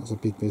that's a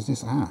big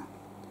business. Ah.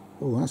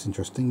 Oh, that's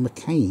interesting.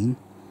 McCain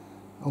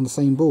on the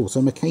same ball.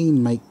 So McCain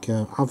make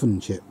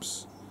oven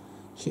chips.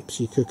 Chips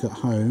you cook at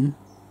home.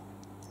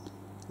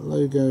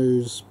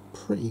 Logo's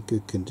pretty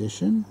good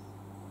condition.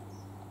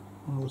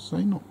 I would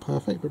say not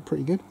perfect, but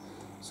pretty good.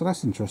 So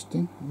that's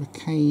interesting.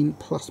 McCain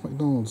plus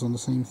McDonald's on the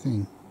same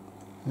thing.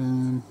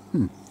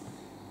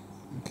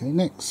 Okay,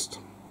 next.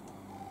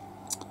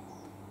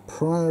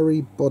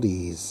 Priory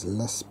Bodies,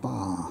 La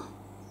Spa.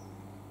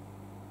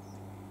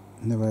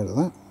 Never heard of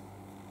that.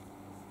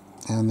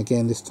 And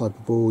again, this type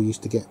of ball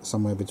used to get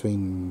somewhere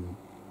between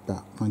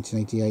about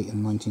 1988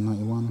 and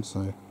 1991,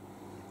 so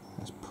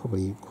that's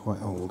probably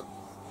quite old.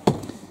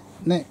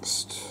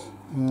 Next,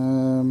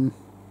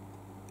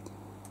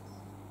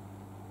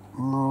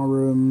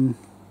 Arum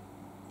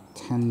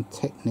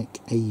Tantechnik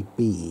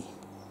AB,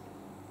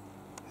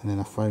 and then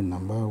a phone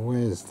number.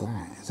 Where's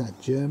that? Is that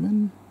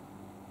German?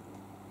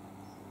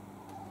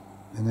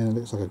 And then it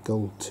looks like a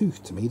gold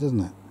tooth to me, doesn't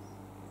it?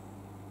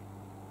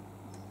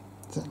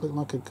 Does that look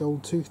like a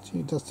gold tooth to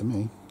you? It does to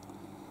me.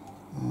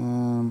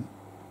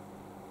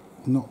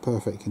 Not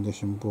perfect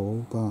condition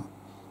ball, but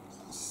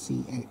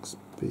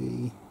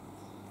CXB.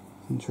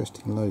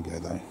 Interesting logo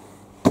though.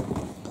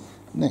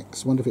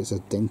 Next, wonder if it's a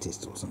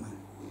dentist or something.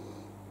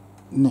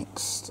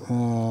 Next,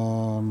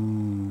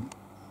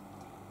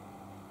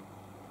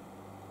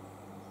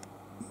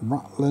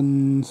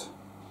 Rutland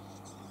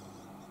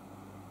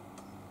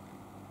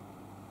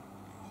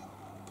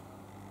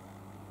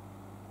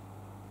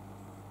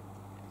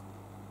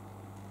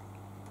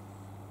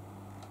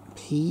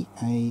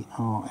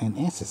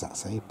PARNS, does that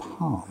say?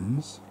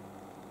 Palms.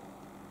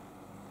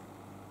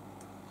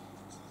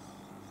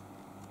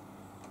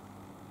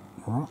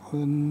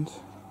 Rutland.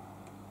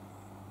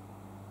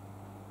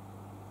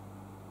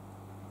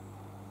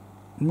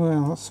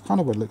 Well, that's kind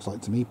of what it looks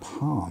like to me,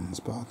 palms,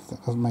 but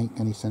that doesn't make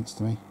any sense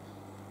to me.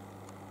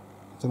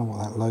 I don't know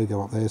what that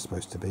logo up there is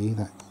supposed to be,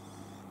 that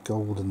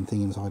golden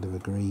thing inside of a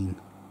green.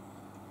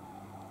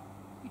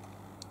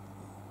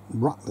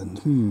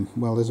 Rutland,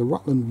 well, there's a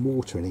Rutland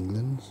Water in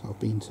England I've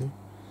been to.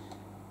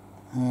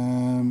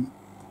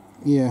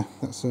 Yeah,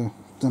 that's a,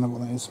 don't know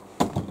what that is.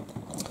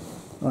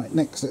 Right,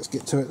 next, let's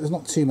get to it. There's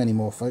not too many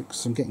more,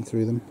 folks. I'm getting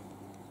through them.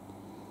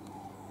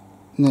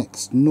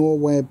 Next,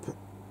 Norweb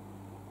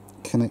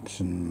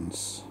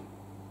Connections.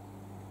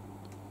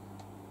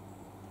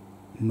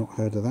 Not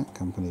heard of that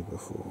company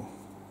before.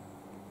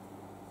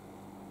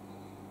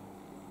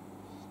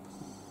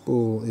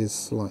 Ball is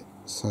slight,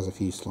 has a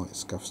few slight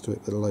scuffs to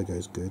it, but the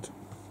logo's good.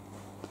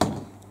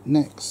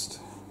 Next,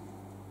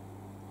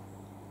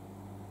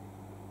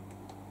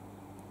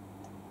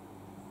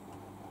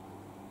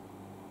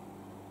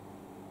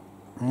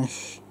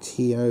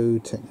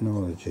 Ashteo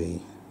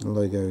Technology. The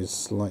logo is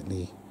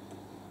slightly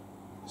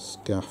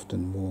scuffed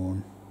and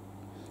worn.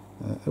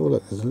 Oh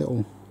look, there's a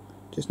little,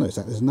 just notice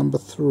that there's number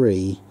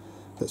 3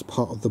 that's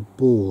part of the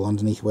ball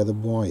underneath where the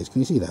Y is.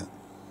 Can you see that?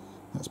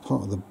 That's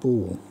part of the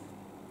ball.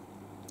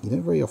 You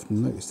don't very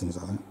often notice things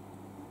like that.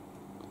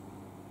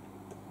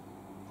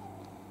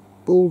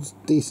 Ball's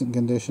decent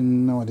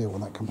condition, no idea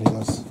what that company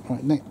does.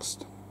 Right,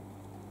 next.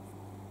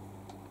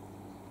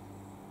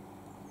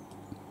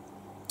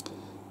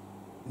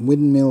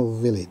 Windmill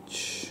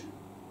Village.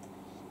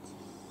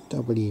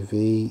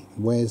 WV,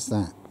 where's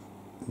that?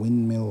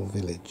 Windmill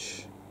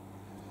Village.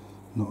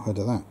 Not heard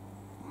of that.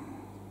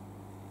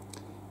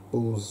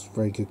 Ball's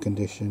very good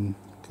condition.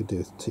 Could do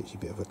a titchy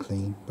bit of a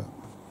clean, but.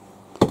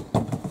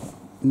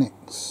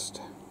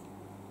 Next.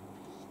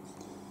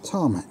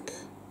 Tarmac.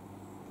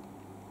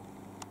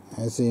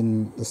 As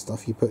in the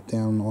stuff you put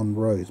down on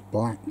roads.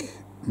 Black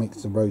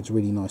makes the roads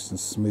really nice and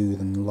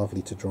smooth and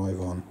lovely to drive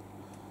on.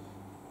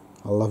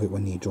 I love it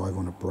when you drive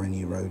on a brand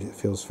new road. It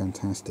feels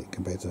fantastic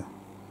compared to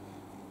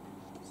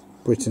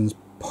Britain's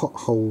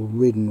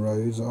pothole-ridden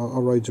roads.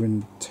 Our roads are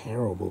in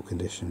terrible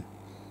condition.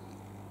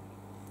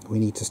 We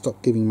need to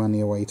stop giving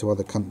money away to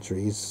other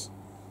countries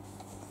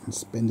and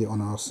spend it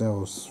on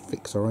ourselves.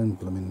 Fix our own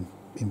blooming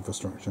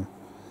infrastructure.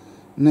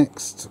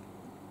 Next,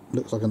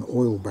 looks like an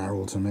oil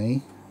barrel to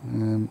me.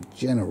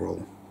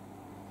 General.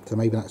 So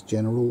maybe that's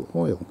General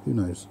Oil. Who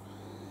knows?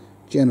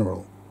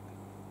 General.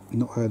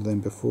 Not heard of them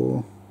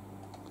before.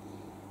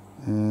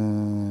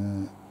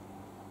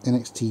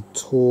 NXT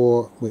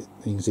Tour. You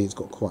can see it's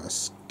got quite a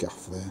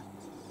scuff there,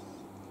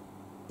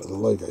 but the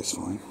logo's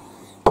fine.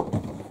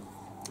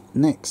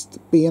 Next,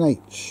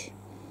 B&H.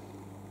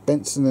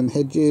 Benson and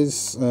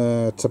Hedges,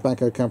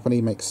 tobacco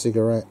company, makes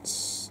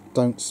cigarettes.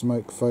 Don't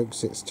smoke,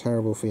 folks, it's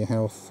terrible for your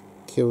health,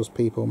 kills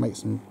people,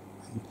 makes them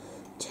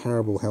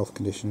terrible health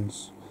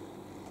conditions.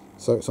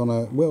 So it's on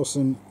a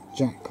Wilson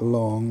Jack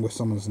Long with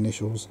someone's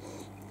initials.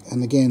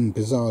 And again,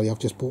 bizarrely, I've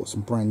just bought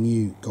some brand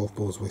new golf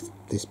balls with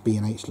this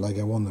B&H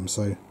logo on them,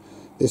 so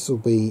this will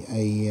be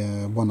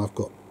a one I've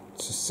got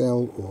to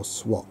sell or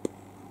swap.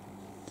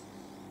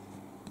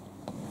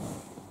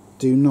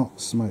 Do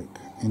not smoke,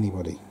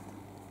 anybody.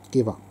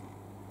 Give up.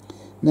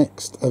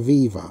 Next,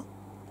 Aviva.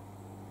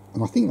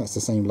 And I think that's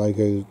the same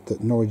logo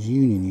that Norwich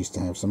Union used to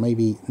have, so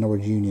maybe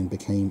Norwich Union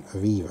became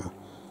Aviva.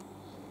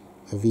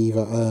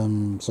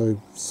 Aviva,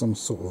 so some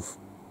sort of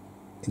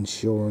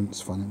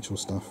insurance, financial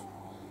stuff.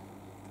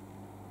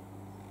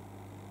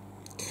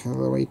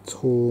 Callaway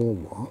Tour,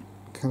 what?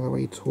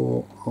 Callaway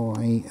Tour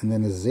I, and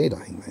then a Z, I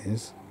think that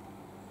is.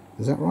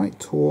 Is that right?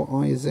 Tour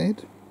IZ?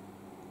 I'm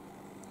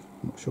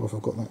not sure if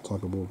I've got that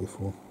type of ball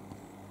before.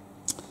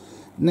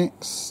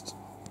 Next,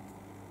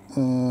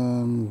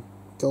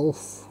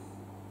 Golf.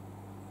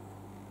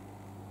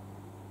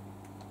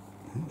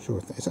 I'm not sure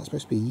if that, is that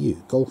supposed to be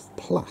U? Golf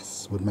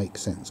Plus would make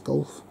sense.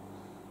 Golf.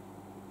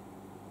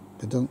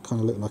 It doesn't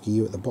kind of look like a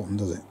U at the bottom,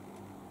 does it?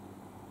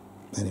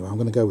 Anyway, I'm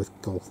going to go with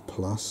Golf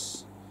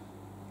Plus.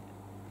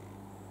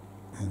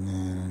 And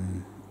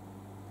then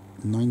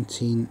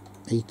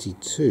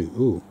 1982.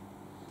 Ooh,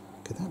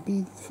 could that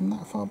be from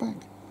that far back?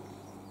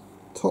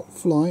 Top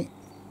Flight.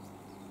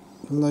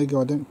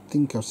 Logo I don't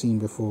think I've seen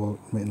before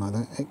written like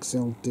that.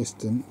 XL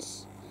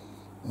Distance.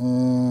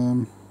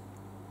 I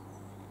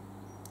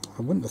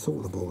wouldn't have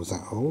thought the ball was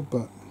that old,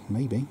 but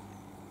maybe.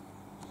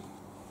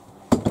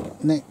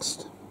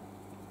 Next,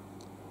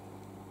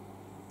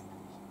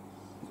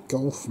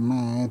 Golf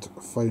Mad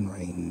Phone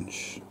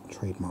Range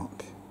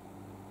trademark.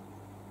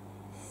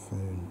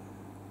 Phone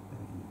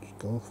range.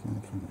 Golf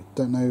Mad Phone Range.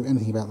 Don't know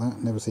anything about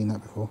that. Never seen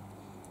that before.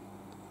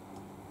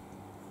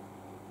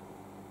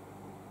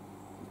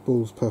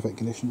 Ball's perfect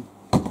condition.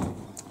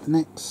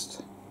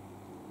 Next,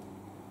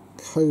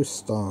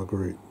 CoStar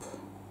Group.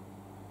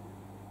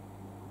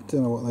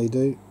 Don't know what they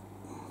do.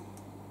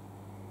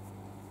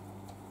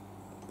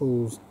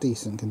 Ball's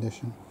decent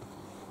condition.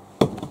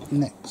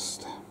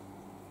 Next,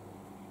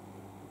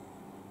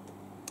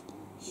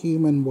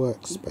 Human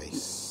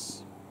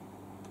Workspace.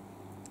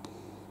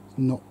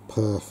 Not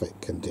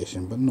perfect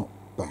condition, but not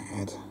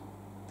bad.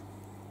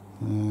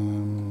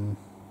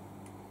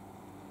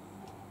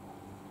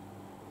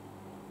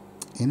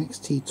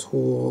 NXT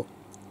Tour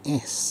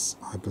S,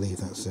 I believe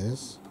that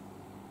says.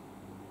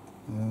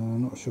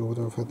 I'm not sure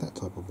whether I've had that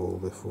type of ball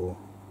before.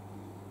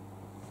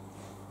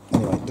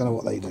 Anyway, don't know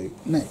what they do.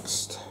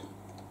 Next,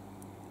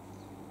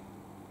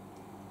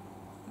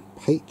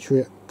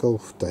 Patriot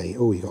Golf Day.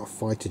 Oh, you got a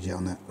fighter jet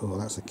on that. Oh,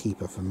 that's a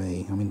keeper for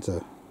me. I'm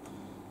into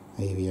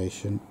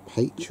aviation.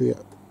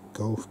 Patriot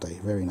Golf Day,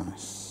 very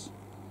nice.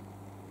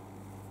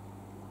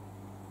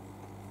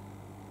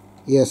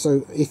 Yeah,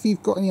 so if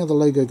you've got any other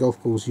logo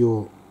golf balls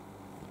you're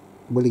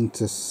willing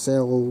to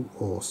sell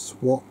or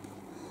swap,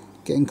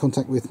 get in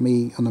contact with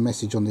me on a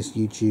message on this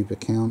YouTube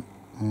account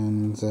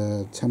and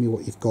tell me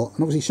what you've got,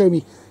 and obviously show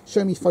me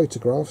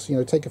photographs. You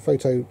know, take a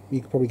photo. You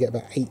could probably get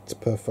about 8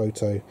 per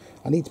photo.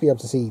 I need to be able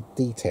to see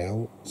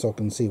detail so I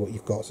can see what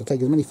you've got, so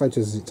take as many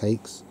photos as it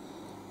takes.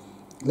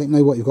 Let me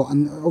know what you've got,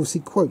 and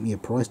obviously quote me a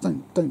price.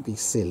 Don't be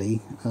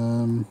silly.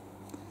 And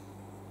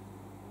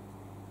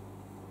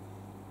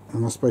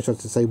I suppose I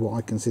have to say what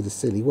I consider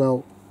silly.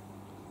 Well,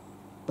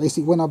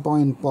 basically, when I buy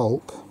in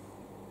bulk,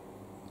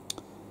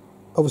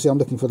 obviously I'm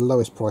looking for the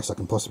lowest price I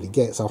can possibly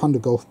get. So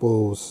 100 golf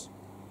balls,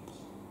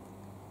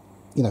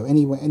 you know,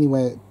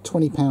 anywhere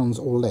 £20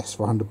 or less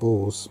for 100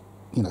 balls,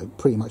 you know,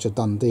 pretty much a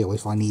done deal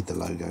if I need the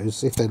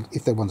logos. If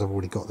they're ones I've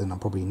already got, then I'm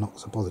probably not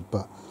so bothered.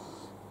 But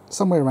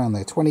somewhere around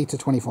there, £20 to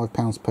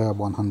 £25 per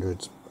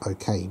 100,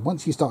 okay.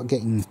 Once you start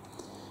getting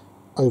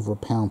over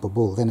 £1 per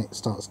ball, then it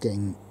starts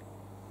getting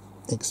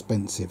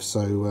expensive.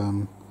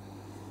 So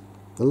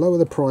the lower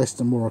the price,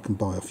 the more I can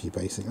buy off you,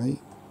 basically.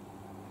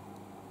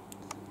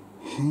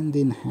 Hand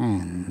in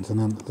Hand, and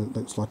then it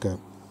looks like the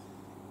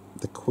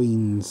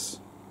Queen's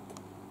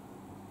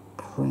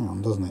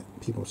crown, doesn't it?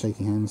 People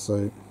shaking hands,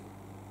 so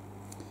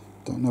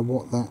don't know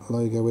what that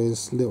logo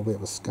is. A little bit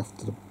of a scuff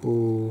to the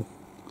ball.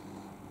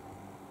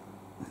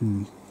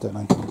 Don't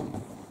know.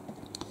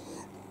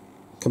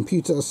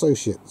 Computer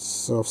Associates.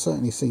 So I've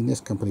certainly seen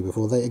this company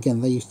before. They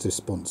used to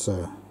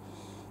sponsor.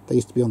 They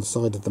used to be on the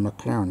side of the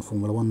McLaren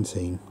Formula 1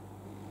 team.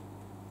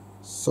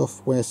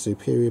 Software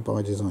superior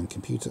by design.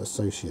 Computer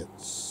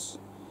Associates.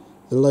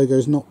 The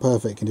logo's not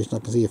perfect condition. I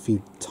can see a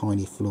few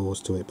tiny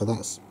flaws to it, but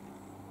that's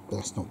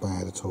not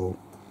bad at all.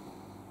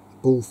 The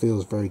ball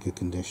feels very good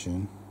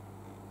condition.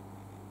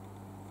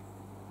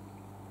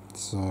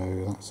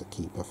 So that's a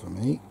keeper for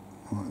me.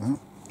 Like that.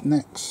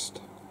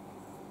 Next.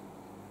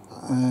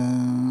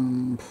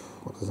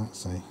 What does that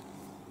say?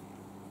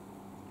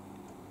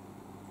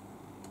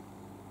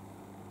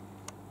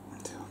 I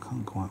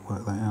can't quite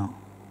work that out.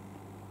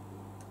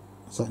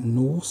 Is that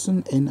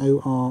Norson?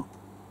 Norson?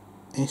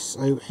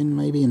 S-O-N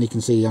maybe, and you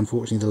can see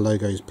unfortunately the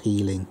logo is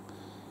peeling.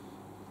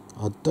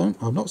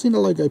 I've not seen a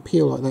logo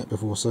peel like that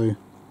before, so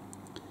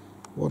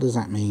what does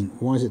that mean?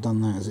 Why has it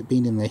done that? Has it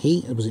been in the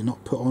heat? Or was it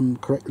not put on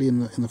correctly in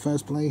the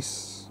first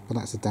place? But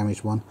that's a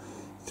damaged one.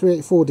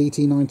 384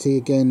 DT90,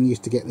 again,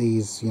 used to get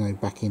these, you know,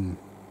 back in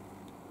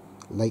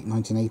late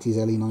 1980s,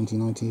 early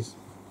 1990s.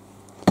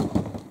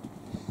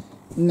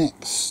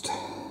 Next.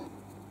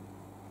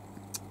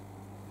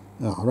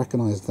 Oh, I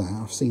recognise that.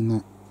 I've seen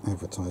that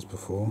advertised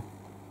before.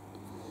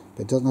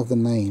 But it doesn't have the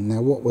name.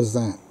 Now, what was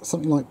that?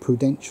 Something like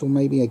Prudential,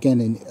 maybe?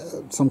 Again,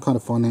 in some kind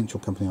of financial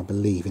company, I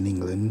believe, in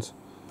England.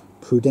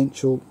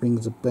 Prudential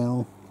rings a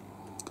bell.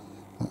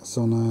 That's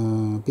on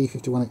a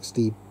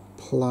B51XD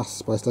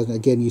Plus. But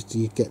again, used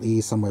to get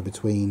these somewhere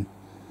between,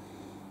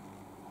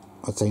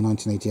 I'd say,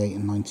 1988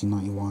 and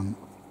 1991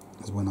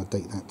 is when I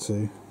date that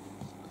to.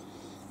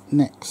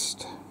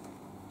 Next.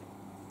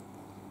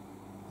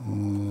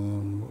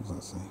 What does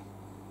that say?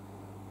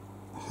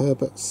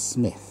 Herbert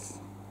Smith.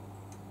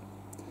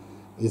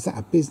 Is that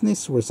a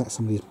business, or is that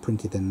somebody who's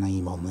printed their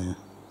name on there?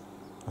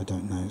 I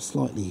don't know.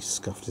 Slightly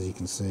scuffed, as you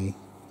can see.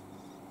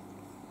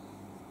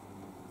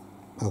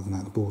 Other than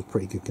that, the ball's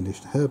pretty good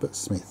condition. Herbert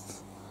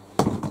Smith.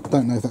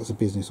 Don't know if that's a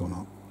business or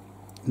not.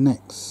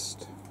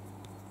 Next.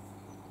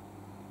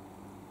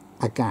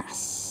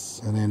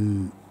 Agas. And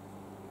then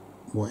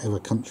whatever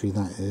country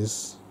that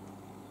is.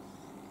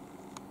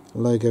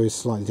 Logo is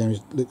slightly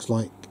damaged. Looks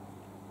like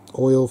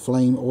oil,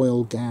 flame,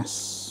 oil,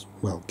 gas.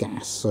 Well,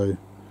 gas, so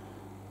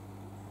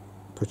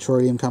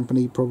petroleum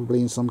company,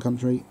 probably in some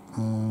country.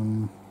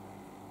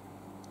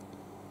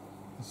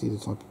 See the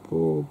type of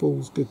ball.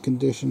 Ball's good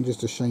condition.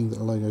 Just a shame that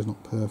the logo is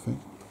not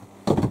perfect.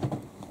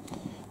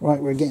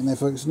 Right, we're getting there,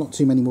 folks. Not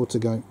too many more to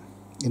go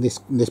in this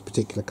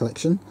particular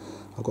collection.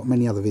 I've got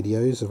many other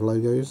videos of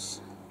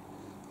logos.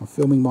 I'm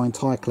filming my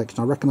entire collection.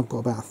 I reckon I've got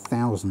about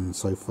 1,000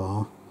 so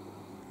far,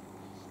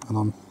 and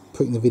I'm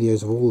putting the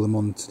videos of all of them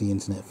onto the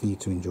internet for you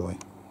to enjoy.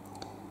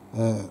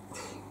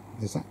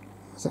 Is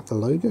that the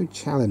logo?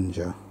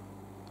 Challenger.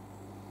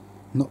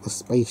 Not the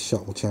Space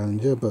Shuttle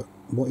Challenger, but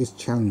what is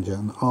Challenger?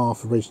 An R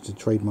for registered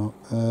trademark.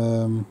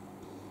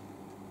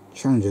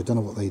 Challenger, don't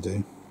know what they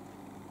do.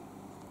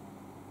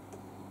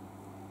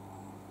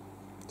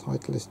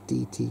 Titleist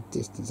DT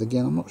distance.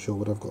 Again, I'm not sure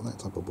what I've got that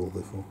type of ball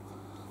before.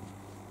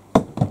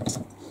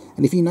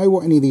 And if you know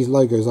what any of these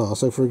logos are,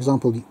 so for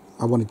example,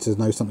 I wanted to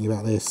know something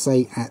about this.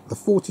 Say at the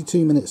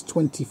 42 minutes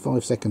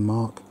 25 second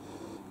mark,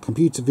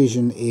 computer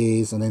vision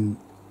is, and then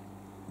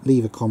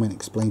leave a comment,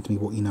 explain to me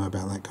what you know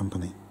about that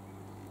company.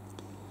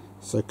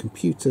 So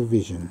computer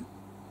vision.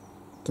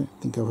 Don't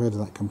think I've heard of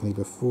that company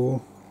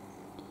before.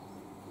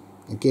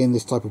 Again,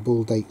 this type of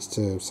ball dates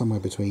to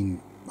somewhere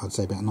between, I'd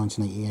say, about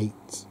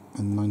 1988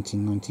 and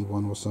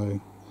 1991 or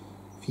so.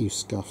 A few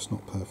scuffs,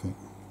 not perfect.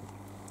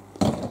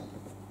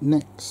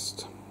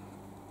 Next.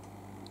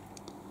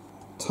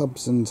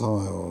 Tubs and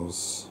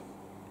Tiles.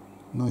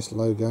 Nice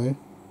logo.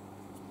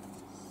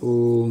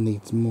 All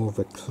needs more of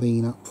a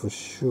clean up for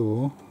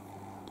sure.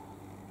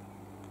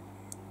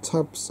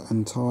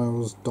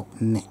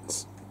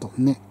 Tubsandtiles.net.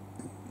 .net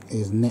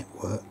is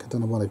network. I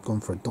don't know why they've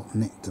gone for a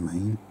 .net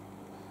domain.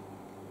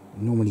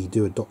 Normally you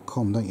do a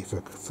 .com, don't you,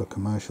 for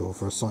commercial,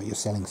 for a site you're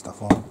selling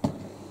stuff on.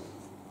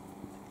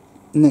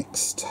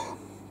 Next.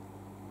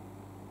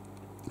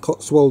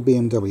 Cotswold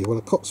BMW. Well,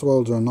 the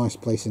Cotswolds are a nice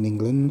place in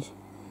England.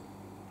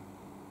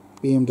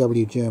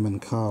 BMW German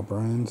car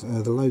brand.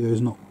 The logo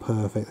is not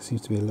perfect. There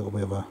seems to be a little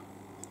bit of a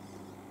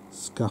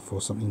scuff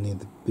or something near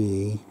the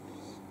B.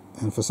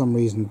 And for some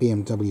reason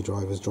BMW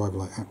drivers drive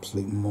like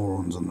absolute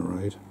morons on the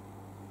road.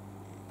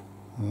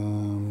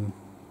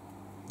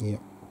 Yeah.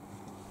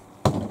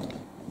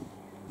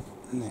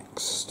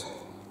 Next.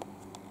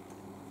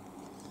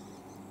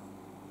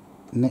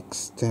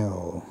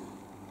 Nextel.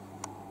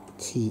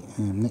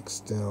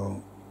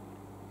 Nextel.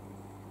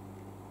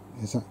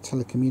 Is that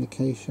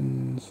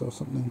telecommunications or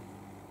something?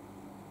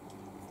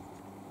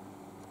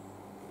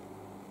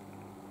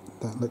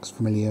 That looks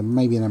familiar.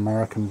 Maybe an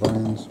American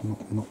brand.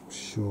 Not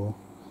sure.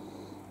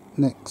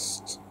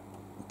 Next.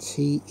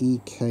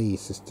 TEK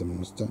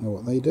Systems. Don't know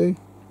what they do.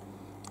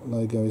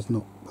 Logo is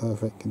not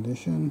perfect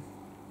condition.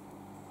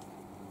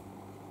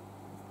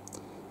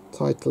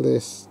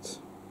 Titleist.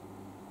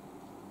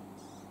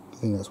 I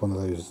think that's one of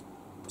those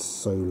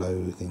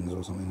solo things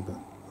or something, but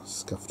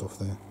scuffed off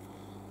there.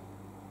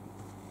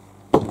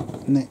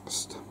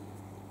 Next.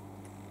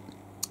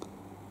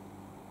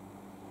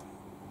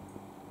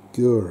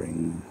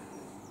 Goering.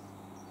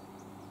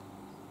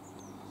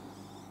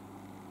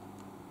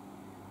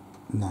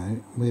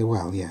 No,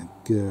 well, yeah,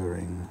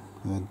 Goering.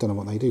 I don't know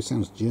what they do.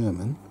 Sounds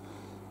German.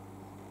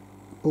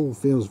 Ball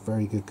feels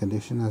very good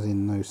condition, as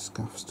in no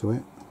scuffs to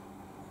it.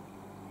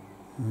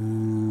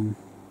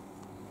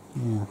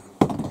 Yeah.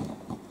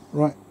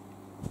 Right,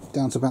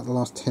 down to about the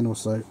last 10 or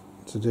so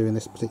to do in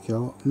this particular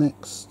lot.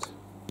 Next.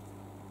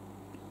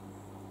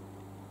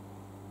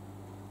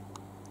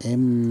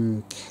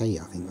 MK,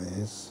 I think that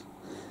is.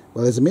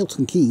 Well, there's a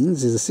Milton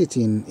Keynes, there's a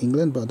city in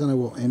England, but I don't know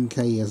what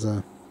MK as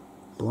a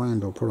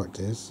brand or product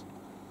is.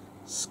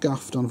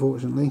 scuffed,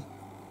 unfortunately.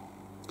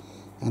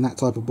 And that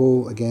type of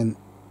ball, again,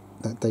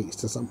 that dates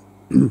to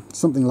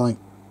something like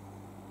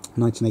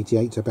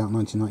 1988 to about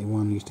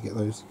 1991. I used to get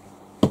those.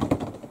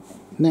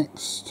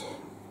 Next,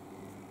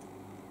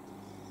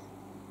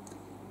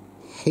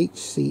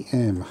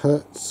 HCM,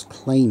 Hertz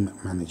Claim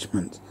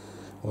Management.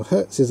 Well,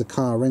 Hertz is a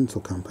car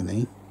rental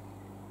company.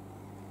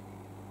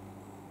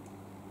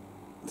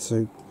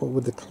 So what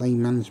would the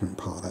claim management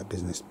part of that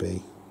business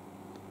be?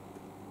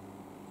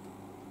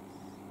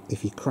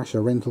 If you crash a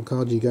rental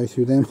car, do you go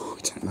through them? I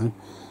don't know.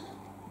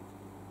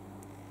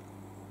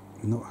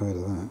 Not heard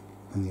of that.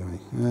 Anyway,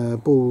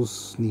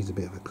 balls needs a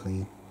bit of a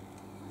clean.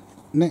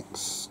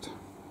 Next,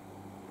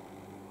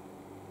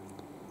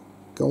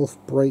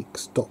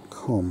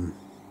 golfbreaks.com.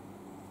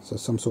 So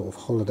some sort of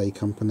holiday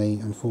company.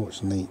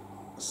 Unfortunately,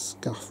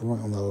 scuff right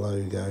on the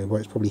logo,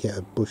 where it's probably hit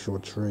a bush or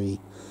a tree.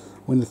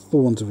 When the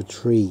thorns of a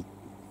tree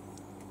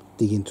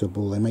dig into a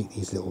ball, they make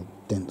these little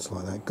dents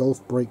like that.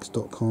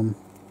 Golfbreaks.com.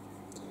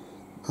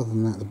 Other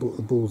than that, the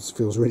balls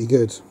feels really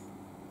good.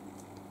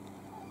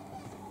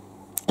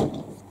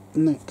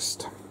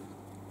 Next,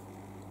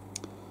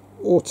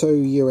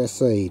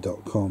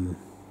 AutoUSA.com.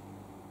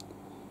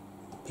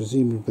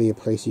 Presumably a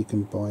place you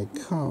can buy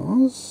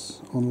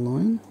cars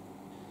online,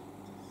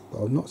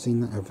 but I've not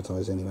seen that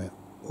advertised anywhere.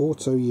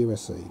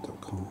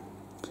 AutoUSA.com.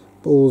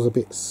 Ball's a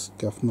bit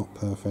scuffed, not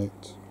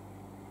perfect.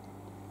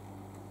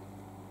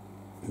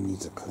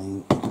 Needs a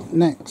clean.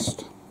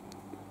 Next,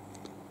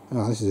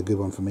 this is a good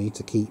one for me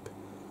to keep.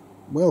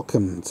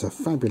 Welcome to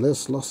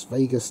fabulous Las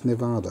Vegas,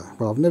 Nevada.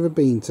 Well, I've never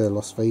been to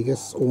Las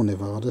Vegas or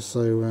Nevada,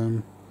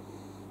 so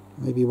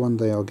maybe one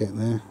day I'll get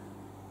there.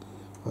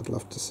 I'd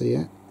love to see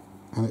it.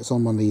 And it's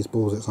on one of these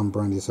balls, it's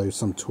unbranded, so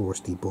some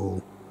touristy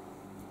ball.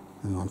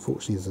 And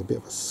unfortunately there's a bit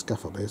of a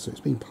scuff up here, so it's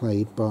been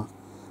played, but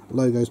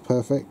logo's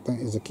perfect. That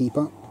is a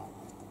keeper.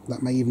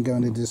 That may even go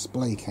in a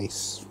display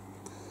case.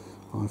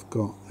 I've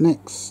got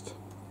next,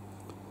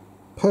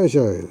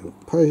 Peugeot.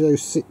 Peugeot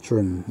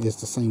Citroën is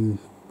the same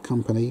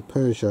company.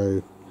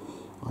 Peugeot,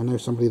 I know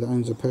somebody that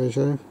owns a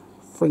Peugeot.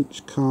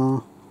 French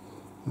car.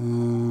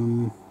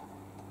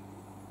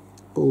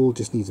 Ball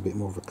just needs a bit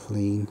more of a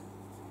clean.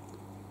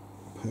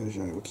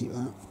 Peugeot, we'll keep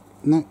that.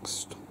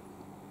 Next,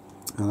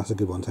 that's a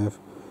good one to have.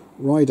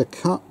 Ryder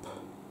Cup.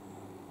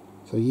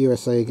 So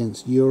USA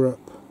against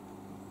Europe.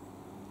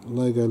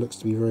 Logo looks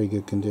to be very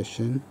good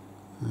condition.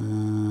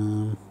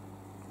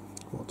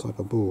 What type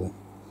of ball?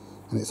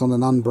 And it's on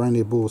an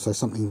unbranded ball, so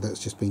something that's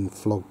just been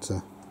flogged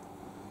to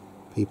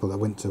people that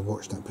went to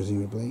watch that,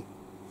 presumably.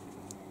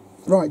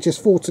 Right,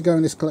 just 4 to go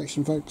in this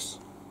collection, folks.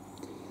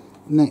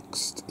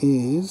 Next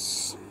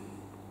is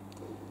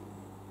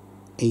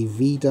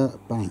Avida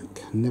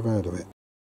Bank. Never heard of it.